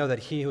you not know that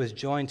he who is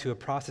joined to a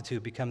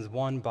prostitute becomes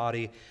one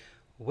body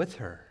with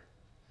her?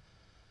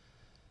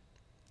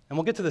 And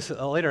we'll get to this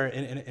later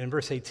in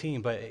verse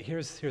 18, but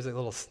here's a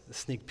little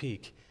sneak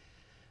peek.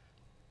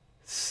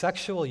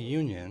 Sexual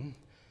union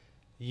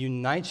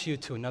unites you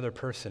to another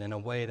person in a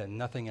way that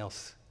nothing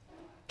else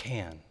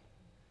can.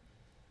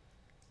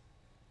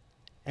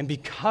 And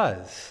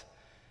because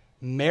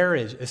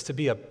marriage is to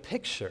be a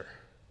picture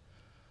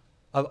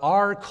of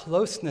our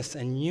closeness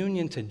and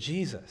union to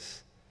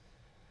Jesus,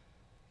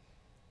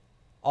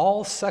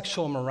 all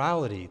sexual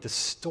morality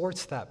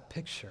distorts that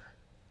picture.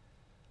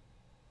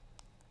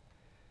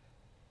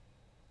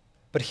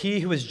 But he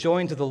who is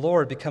joined to the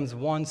Lord becomes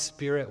one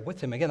spirit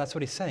with him. Again, that's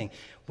what he's saying.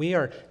 We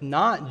are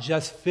not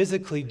just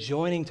physically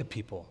joining to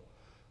people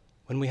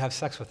when we have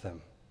sex with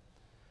them.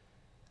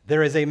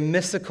 There is a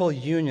mystical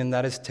union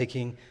that is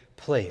taking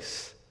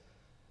place.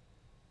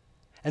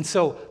 And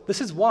so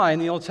this is why in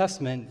the Old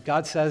Testament,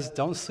 God says,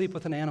 don't sleep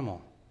with an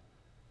animal.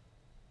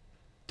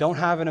 Don't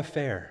have an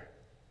affair.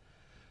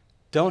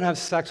 Don't have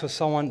sex with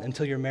someone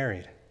until you're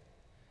married.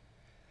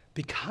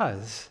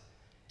 Because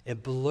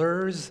it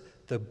blurs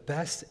the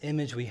best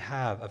image we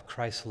have of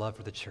Christ's love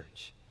for the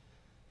church.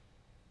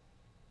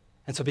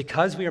 And so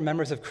because we are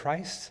members of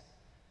Christ,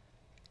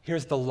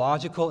 here's the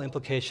logical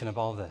implication of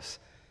all this.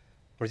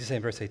 What does he say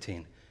in verse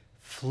 18?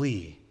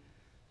 Flee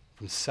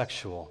from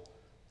sexual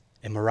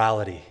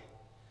immorality.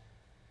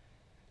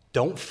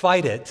 Don't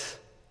fight it.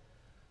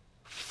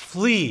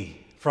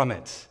 Flee from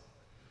it.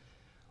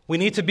 We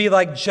need to be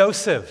like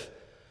Joseph.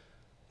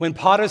 When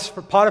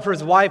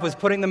Potiphar's wife was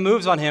putting the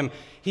moves on him,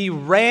 he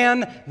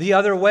ran the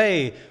other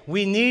way.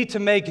 We need to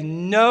make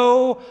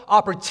no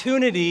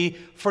opportunity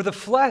for the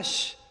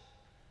flesh.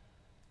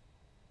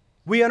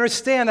 We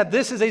understand that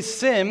this is a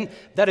sin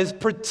that is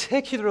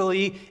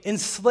particularly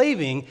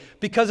enslaving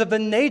because of the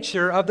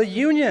nature of the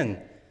union.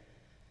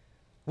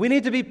 We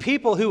need to be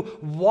people who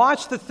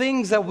watch the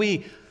things that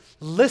we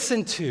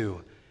listen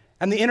to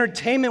and the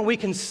entertainment we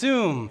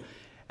consume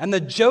and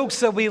the jokes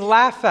that we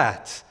laugh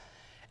at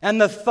and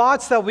the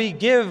thoughts that we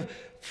give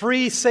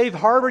free, safe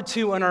harbor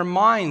to in our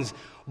minds.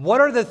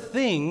 What are the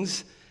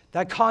things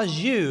that cause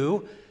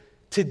you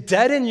to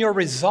deaden your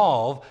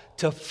resolve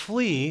to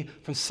flee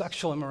from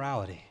sexual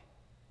immorality?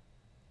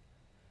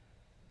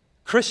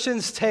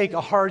 Christians take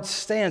a hard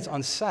stance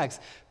on sex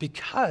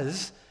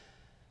because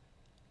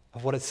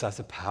of what it says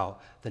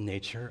about the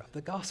nature of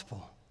the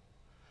gospel.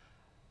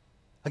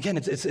 Again,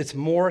 it's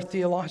more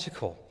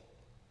theological.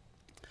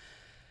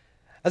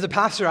 As a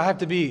pastor, I have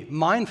to be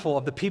mindful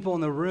of the people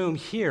in the room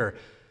here.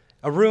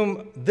 A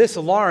room this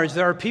large,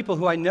 there are people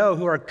who I know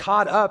who are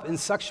caught up in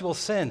sexual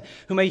sin,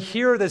 who may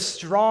hear this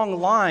strong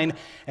line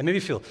and maybe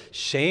feel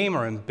shame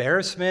or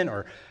embarrassment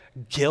or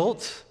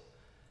guilt.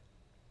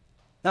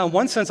 Now, in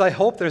one sense, I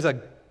hope there's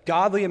a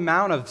godly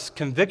amount of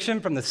conviction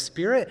from the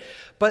Spirit,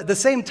 but at the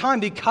same time,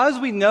 because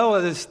we know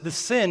the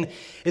sin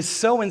is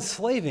so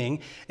enslaving,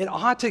 it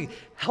ought to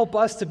help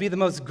us to be the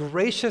most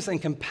gracious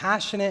and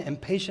compassionate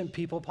and patient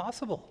people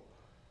possible.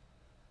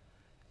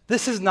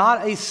 This is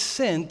not a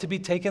sin to be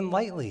taken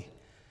lightly.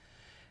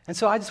 And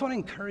so I just want to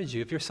encourage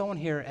you, if you're someone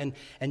here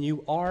and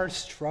you are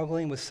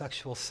struggling with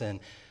sexual sin,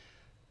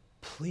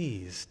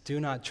 please do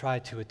not try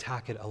to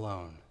attack it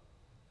alone.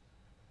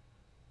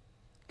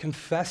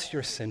 Confess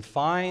your sin.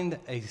 Find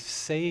a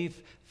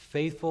safe,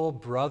 faithful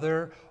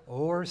brother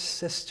or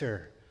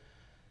sister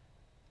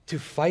to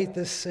fight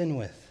this sin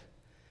with.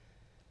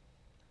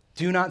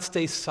 Do not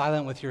stay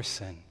silent with your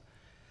sin.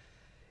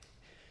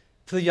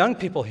 To the young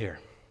people here,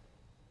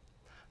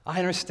 I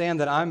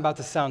understand that I'm about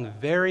to sound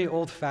very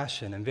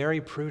old-fashioned and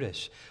very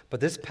prudish, but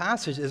this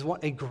passage is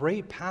a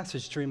great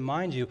passage to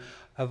remind you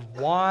of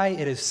why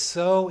it is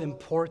so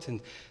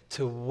important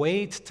to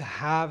wait to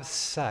have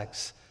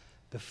sex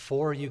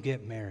before you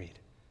get married.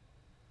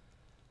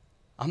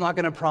 I'm not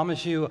going to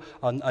promise you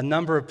a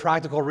number of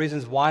practical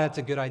reasons why that's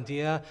a good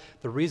idea.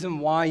 The reason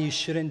why you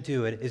shouldn't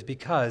do it is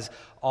because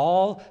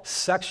all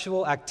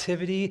sexual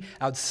activity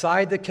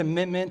outside the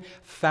commitment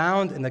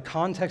found in the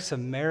context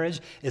of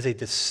marriage is a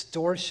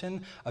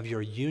distortion of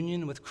your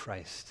union with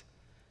Christ.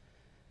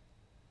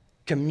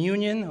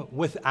 Communion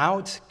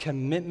without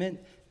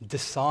commitment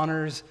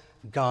dishonors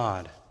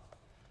God.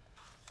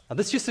 Now,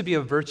 this used to be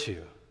a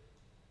virtue,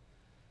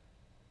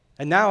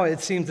 and now it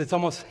seems it's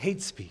almost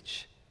hate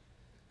speech.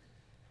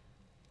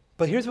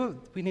 But here's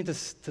what we need to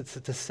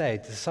say,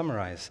 to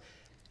summarize.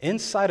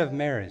 Inside of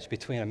marriage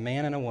between a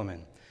man and a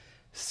woman,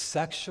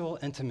 sexual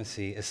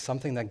intimacy is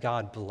something that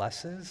God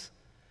blesses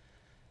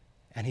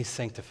and he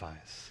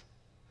sanctifies.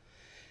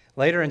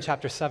 Later in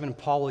chapter 7,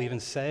 Paul will even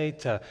say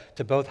to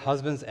both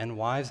husbands and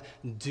wives,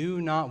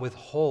 do not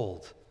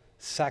withhold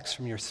sex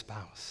from your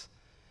spouse.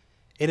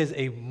 It is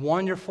a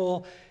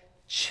wonderful,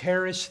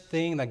 cherished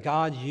thing that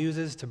God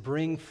uses to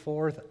bring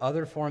forth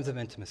other forms of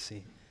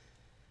intimacy.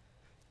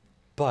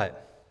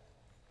 But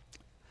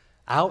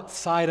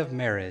outside of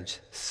marriage,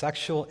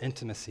 sexual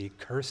intimacy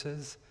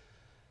curses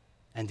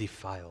and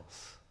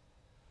defiles.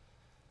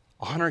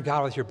 Honor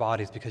God with your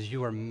bodies because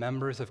you are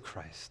members of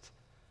Christ.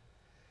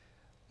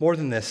 More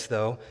than this,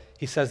 though,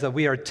 he says that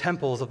we are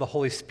temples of the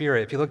Holy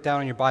Spirit. If you look down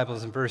in your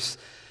Bibles in verse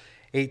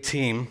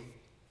 18,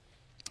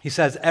 he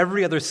says,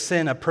 every other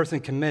sin a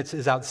person commits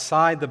is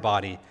outside the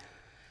body,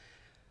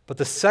 but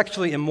the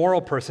sexually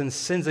immoral person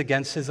sins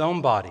against his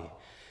own body.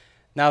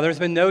 Now, there's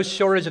been no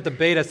shortage of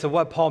debate as to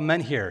what Paul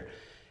meant here.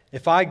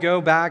 If I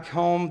go back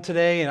home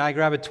today and I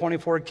grab a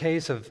 24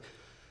 case of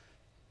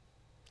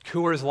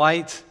Coors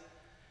Light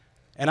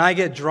and I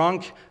get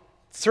drunk,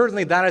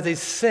 certainly that is a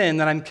sin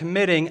that I'm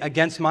committing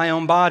against my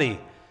own body.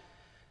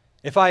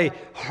 If I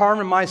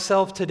harm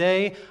myself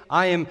today,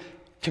 I am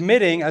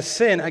committing a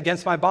sin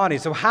against my body.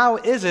 So how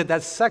is it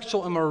that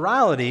sexual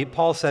immorality,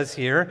 Paul says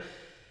here,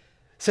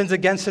 sins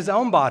against his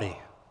own body?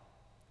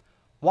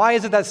 Why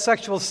is it that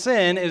sexual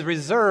sin is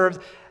reserved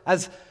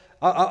as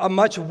a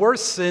much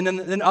worse sin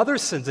than other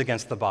sins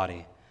against the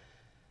body?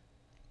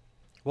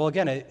 Well,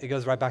 again, it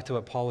goes right back to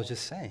what Paul was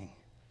just saying.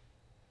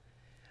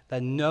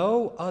 That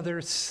no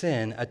other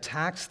sin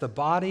attacks the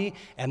body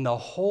and the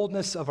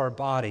wholeness of our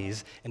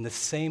bodies in the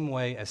same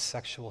way as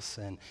sexual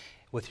sin.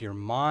 With your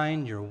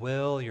mind, your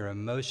will, your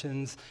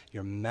emotions,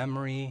 your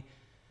memory.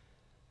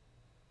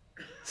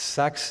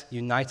 Sex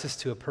unites us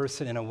to a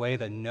person in a way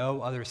that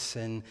no other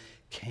sin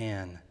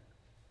can.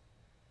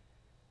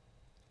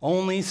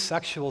 Only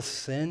sexual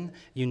sin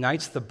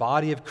unites the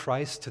body of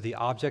Christ to the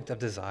object of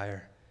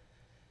desire.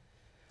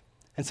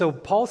 And so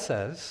Paul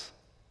says,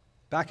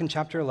 back in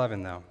chapter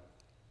 11 though,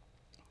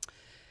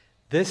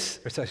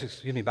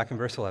 back in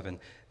verse 11,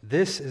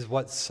 this is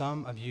what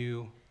some of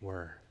you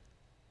were.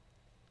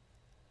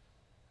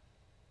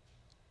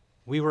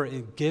 We were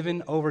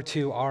given over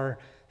to our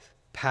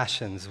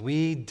passions.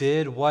 We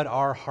did what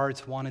our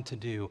hearts wanted to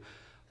do,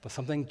 but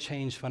something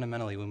changed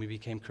fundamentally when we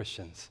became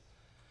Christians.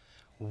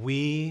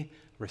 We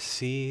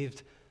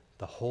received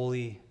the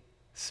Holy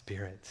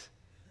Spirit.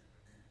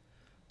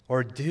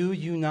 Or do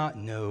you not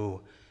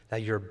know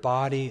that your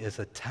body is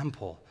a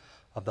temple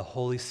of the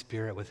Holy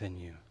Spirit within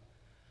you?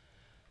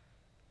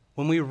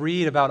 When we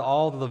read about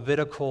all the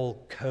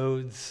Levitical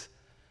codes,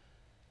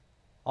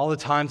 all the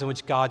times in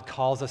which God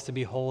calls us to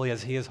be holy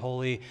as he is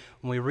holy,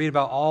 when we read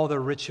about all the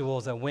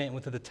rituals that went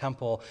into the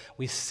temple,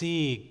 we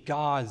see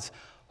God's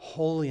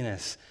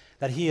holiness,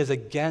 that he is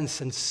against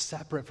and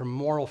separate from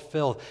moral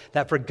filth,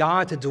 that for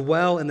God to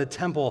dwell in the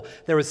temple,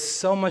 there was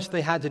so much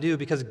they had to do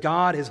because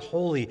God is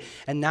holy.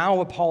 And now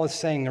what Paul is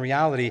saying in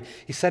reality,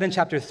 he said in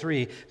chapter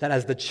 3 that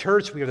as the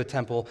church we are the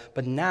temple,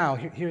 but now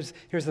here's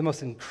the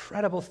most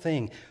incredible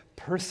thing.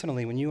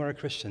 Personally, when you are a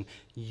Christian,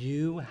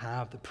 you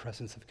have the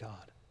presence of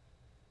God.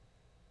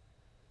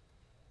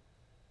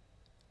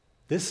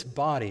 This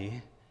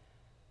body,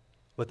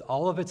 with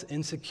all of its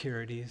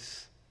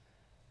insecurities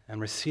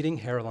and receding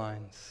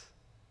hairlines,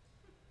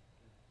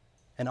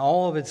 and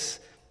all of its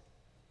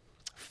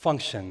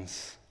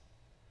functions,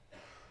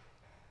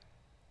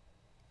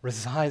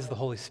 resides the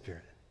Holy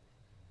Spirit.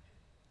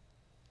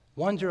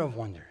 Wonder of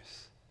wonders.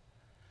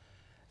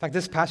 In fact,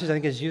 this passage, I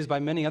think, is used by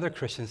many other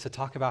Christians to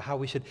talk about how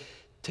we should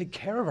take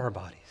care of our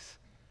bodies,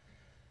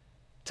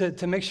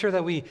 to make sure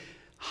that we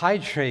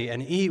hydrate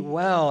and eat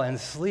well and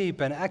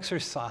sleep and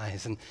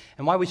exercise, and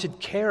why we should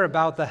care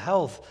about the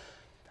health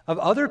of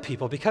other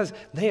people, because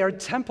they are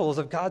temples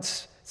of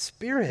God's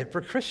Spirit for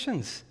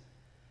Christians.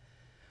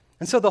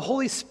 And so the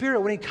Holy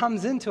Spirit, when he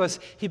comes into us,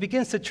 he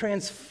begins to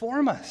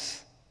transform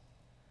us.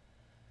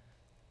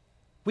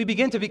 We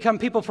begin to become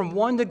people from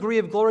one degree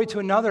of glory to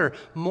another,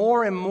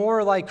 more and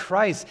more like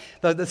Christ.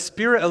 The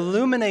Spirit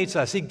illuminates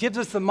us. He gives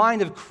us the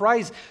mind of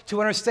Christ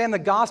to understand the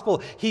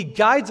gospel. He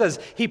guides us.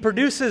 He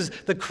produces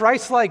the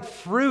Christ-like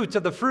fruit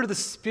of the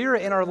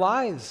Spirit in our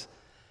lives.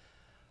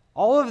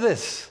 All of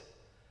this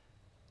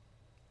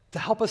to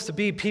help us to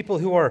be people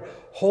who are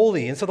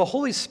holy. And so the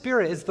Holy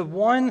Spirit is the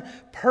one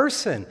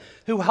person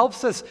who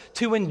helps us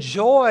to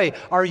enjoy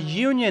our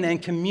union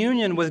and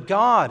communion with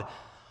God.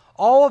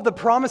 All of the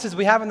promises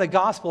we have in the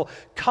gospel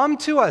come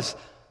to us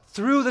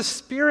through the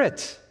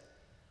Spirit.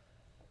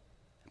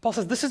 Paul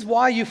says, this is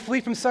why you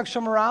flee from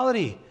sexual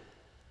morality,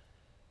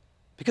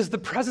 because the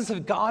presence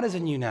of God is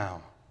in you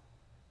now.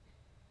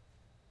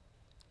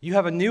 You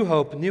have a new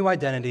hope, new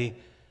identity,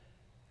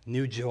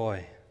 new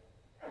joy.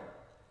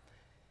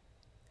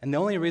 And the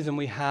only reason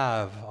we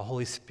have a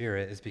Holy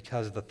Spirit is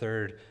because of the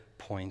third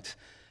point.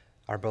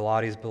 Our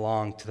bodies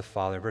belong to the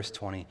Father. Verse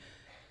 20.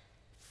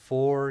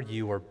 For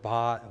you were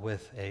bought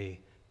with a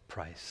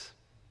price.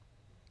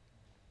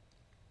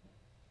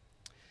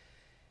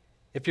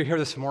 If you're here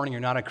this morning, you're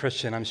not a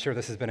Christian, I'm sure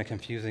this has been a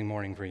confusing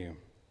morning for you.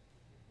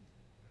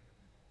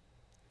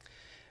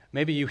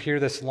 Maybe you hear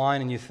this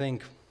line and you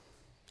think,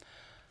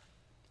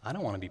 I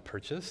don't want to be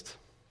purchased.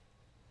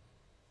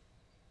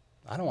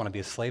 I don't want to be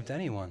a slave to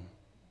anyone.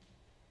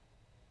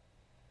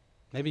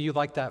 Maybe you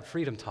liked that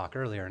freedom talk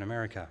earlier in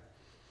America.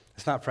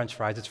 It's not French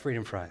fries, it's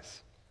freedom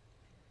fries.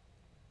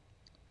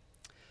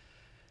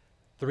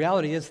 The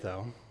reality is,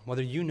 though,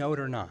 whether you know it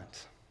or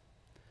not,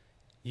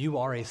 you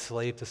are a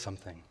slave to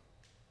something.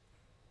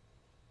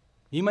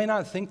 You may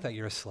not think that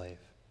you're a slave,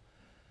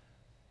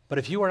 but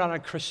if you are not a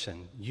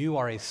Christian, you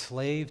are a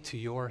slave to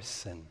your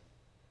sin.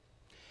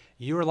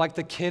 You are like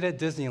the kid at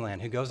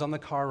Disneyland who goes on the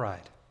car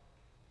ride.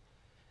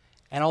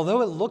 And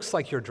although it looks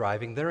like you're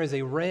driving, there is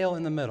a rail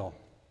in the middle.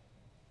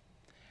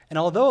 And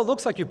although it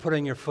looks like you're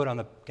putting your foot on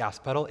the gas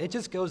pedal, it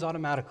just goes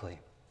automatically.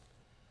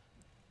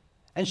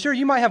 And sure,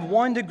 you might have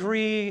 1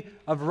 degree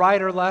of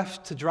right or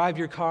left to drive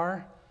your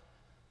car.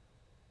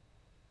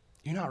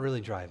 You're not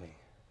really driving.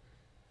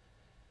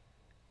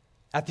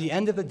 At the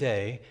end of the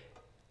day,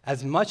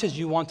 as much as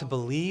you want to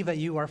believe that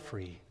you are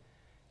free,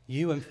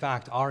 you in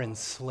fact are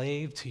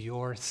enslaved to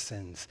your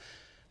sins.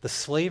 The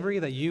slavery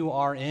that you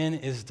are in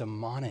is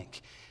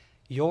demonic.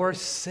 Your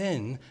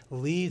sin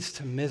leads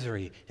to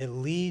misery. It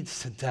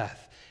leads to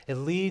death. It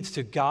leads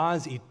to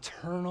God's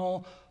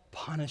eternal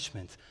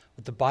punishment,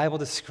 what the Bible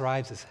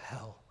describes as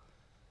hell.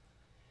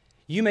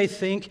 You may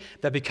think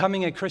that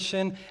becoming a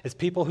Christian is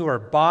people who are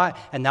bought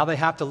and now they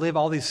have to live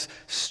all these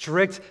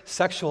strict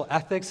sexual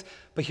ethics.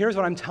 But here's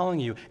what I'm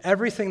telling you.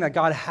 Everything that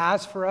God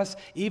has for us,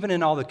 even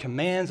in all the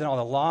commands and all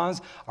the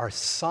laws, are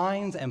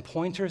signs and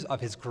pointers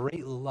of his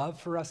great love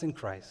for us in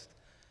Christ.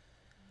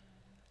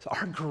 So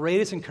our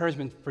greatest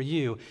encouragement for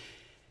you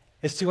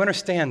is to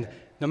understand,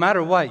 no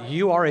matter what,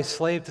 you are a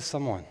slave to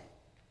someone.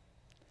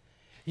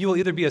 You will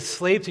either be a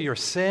slave to your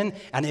sin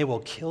and it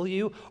will kill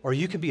you, or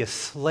you can be a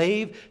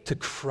slave to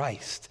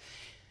Christ.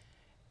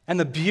 And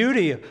the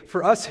beauty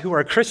for us who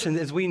are Christians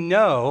is we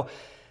know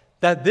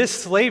that this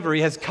slavery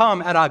has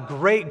come at a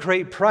great,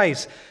 great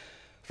price.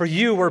 For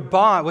you were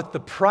bought with the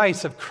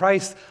price of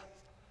Christ's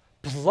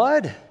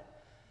blood.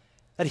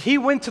 That he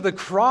went to the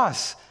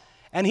cross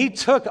and he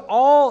took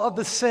all of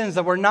the sins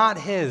that were not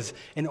his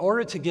in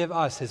order to give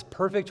us his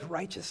perfect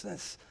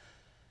righteousness.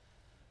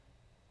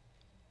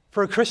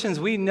 For Christians,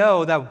 we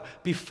know that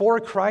before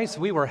Christ,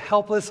 we were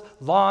helpless,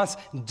 lost,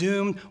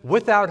 doomed,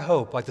 without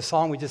hope, like the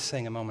song we just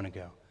sang a moment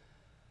ago.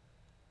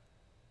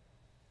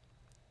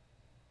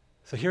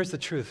 So here's the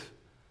truth.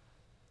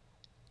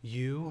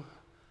 You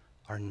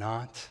are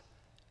not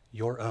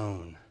your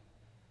own.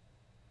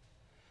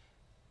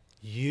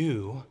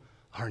 You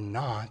are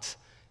not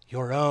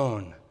your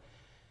own.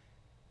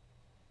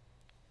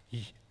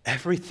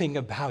 Everything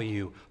about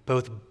you,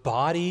 both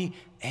body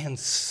and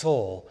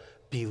soul,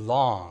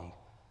 belong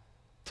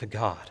to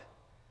God.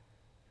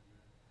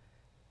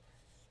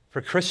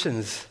 For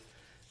Christians,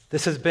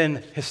 this has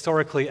been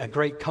historically a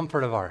great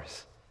comfort of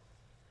ours.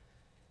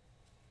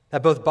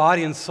 That both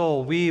body and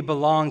soul, we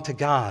belong to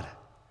God.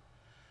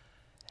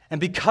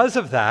 And because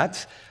of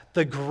that,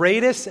 the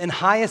greatest and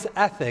highest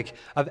ethic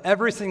of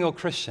every single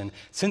Christian,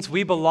 since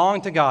we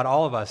belong to God,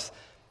 all of us,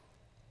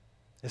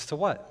 is to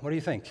what? What do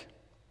you think?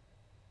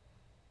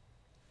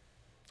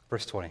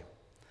 Verse 20.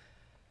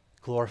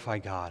 Glorify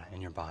God in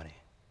your body.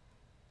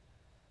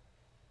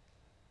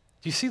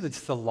 Do you see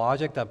the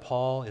logic that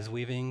Paul is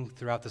weaving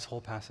throughout this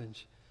whole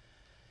passage?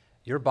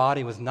 Your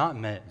body was not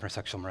meant for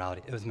sexual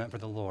morality. It was meant for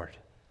the Lord.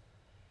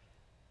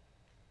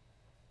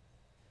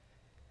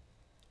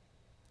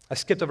 I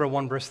skipped over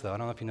one verse, though. I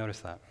don't know if you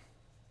noticed that.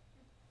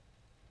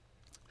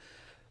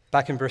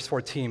 Back in verse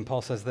 14,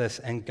 Paul says this,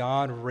 "And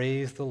God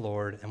raised the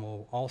Lord and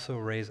will also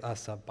raise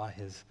us up by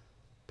his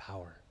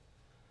power."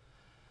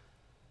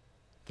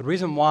 The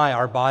reason why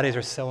our bodies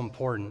are so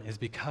important is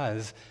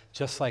because,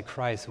 just like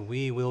Christ,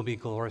 we will be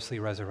gloriously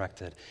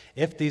resurrected.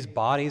 If these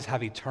bodies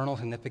have eternal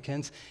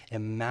significance, it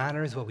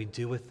matters what we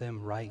do with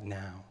them right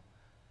now.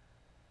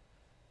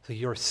 So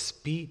your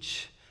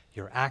speech,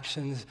 your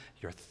actions,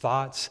 your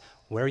thoughts,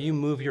 where you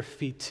move your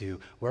feet to,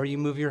 where you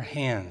move your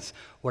hands,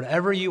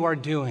 whatever you are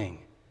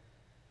doing,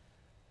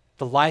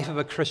 the life of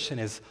a Christian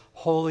is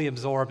wholly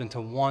absorbed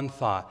into one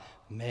thought: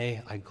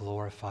 may I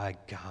glorify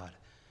God,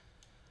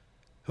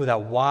 who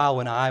that while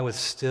when I was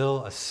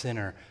still a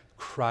sinner,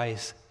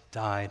 Christ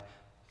died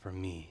for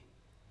me.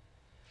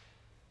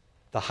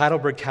 The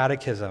Heidelberg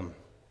Catechism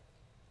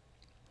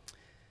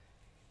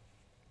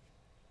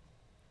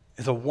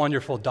is a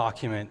wonderful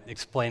document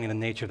explaining the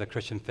nature of the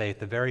Christian faith.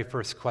 The very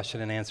first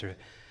question and answer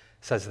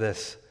says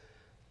this: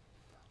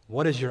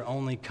 what is your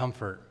only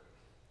comfort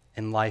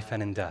in life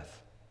and in death?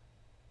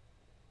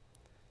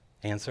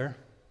 Answer: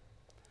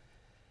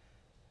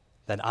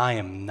 that I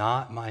am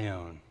not my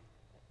own,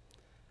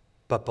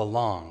 but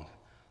belong,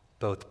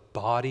 both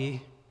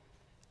body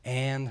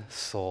and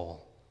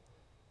soul,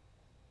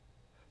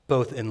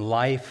 both in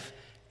life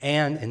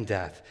and in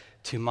death,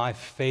 to my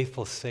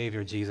faithful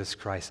Savior, Jesus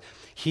Christ.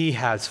 He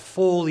has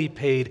fully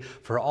paid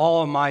for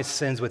all of my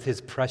sins with his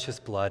precious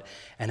blood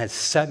and has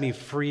set me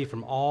free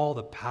from all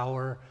the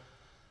power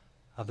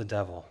of the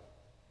devil.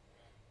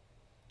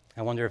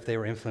 I wonder if they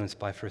were influenced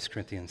by 1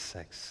 Corinthians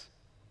 6.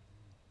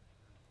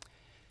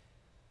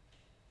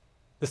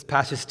 This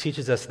passage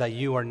teaches us that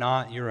you are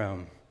not your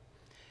own.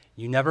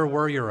 You never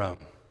were your own.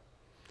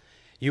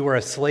 You were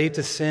a slave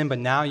to sin, but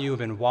now you have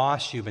been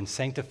washed, you've been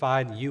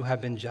sanctified, you have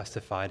been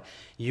justified.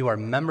 You are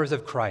members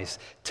of Christ,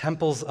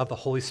 temples of the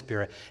Holy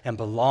Spirit, and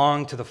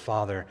belong to the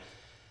Father.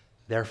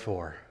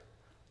 Therefore,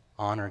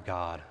 honor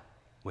God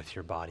with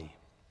your body.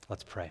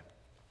 Let's pray.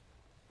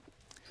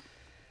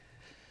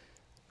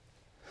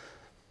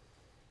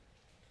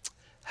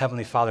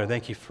 Heavenly Father,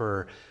 thank you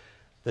for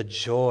the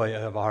joy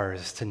of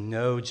ours to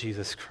know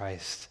Jesus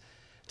Christ,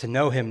 to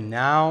know him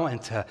now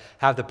and to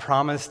have the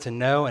promise to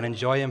know and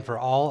enjoy him for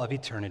all of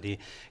eternity.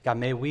 God,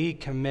 may we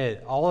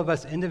commit, all of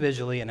us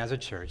individually and as a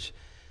church,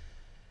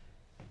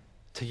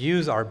 to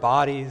use our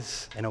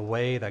bodies in a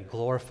way that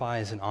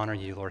glorifies and honors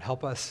you. Lord,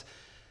 help us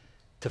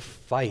to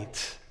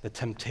fight the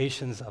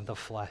temptations of the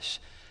flesh,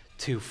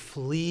 to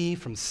flee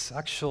from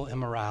sexual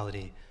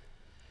immorality.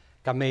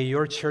 God, may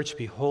your church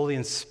be holy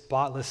and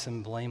spotless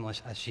and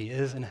blameless as she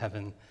is in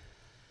heaven.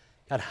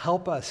 God,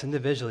 help us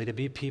individually to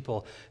be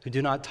people who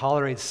do not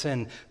tolerate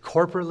sin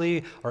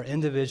corporately or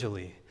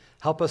individually.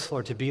 Help us,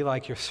 Lord, to be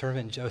like your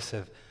servant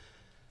Joseph,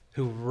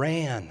 who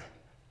ran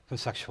from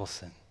sexual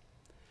sin.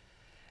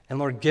 And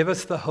Lord, give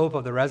us the hope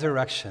of the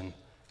resurrection,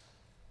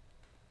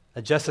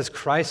 that just as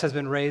Christ has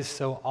been raised,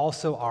 so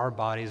also our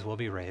bodies will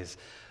be raised.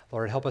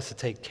 Lord, help us to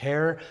take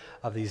care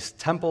of these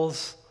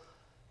temples,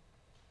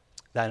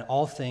 that in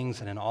all things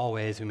and in all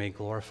ways we may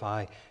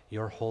glorify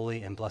your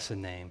holy and blessed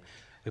name.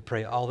 We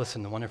pray all this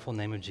in the wonderful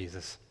name of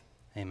Jesus.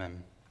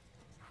 Amen.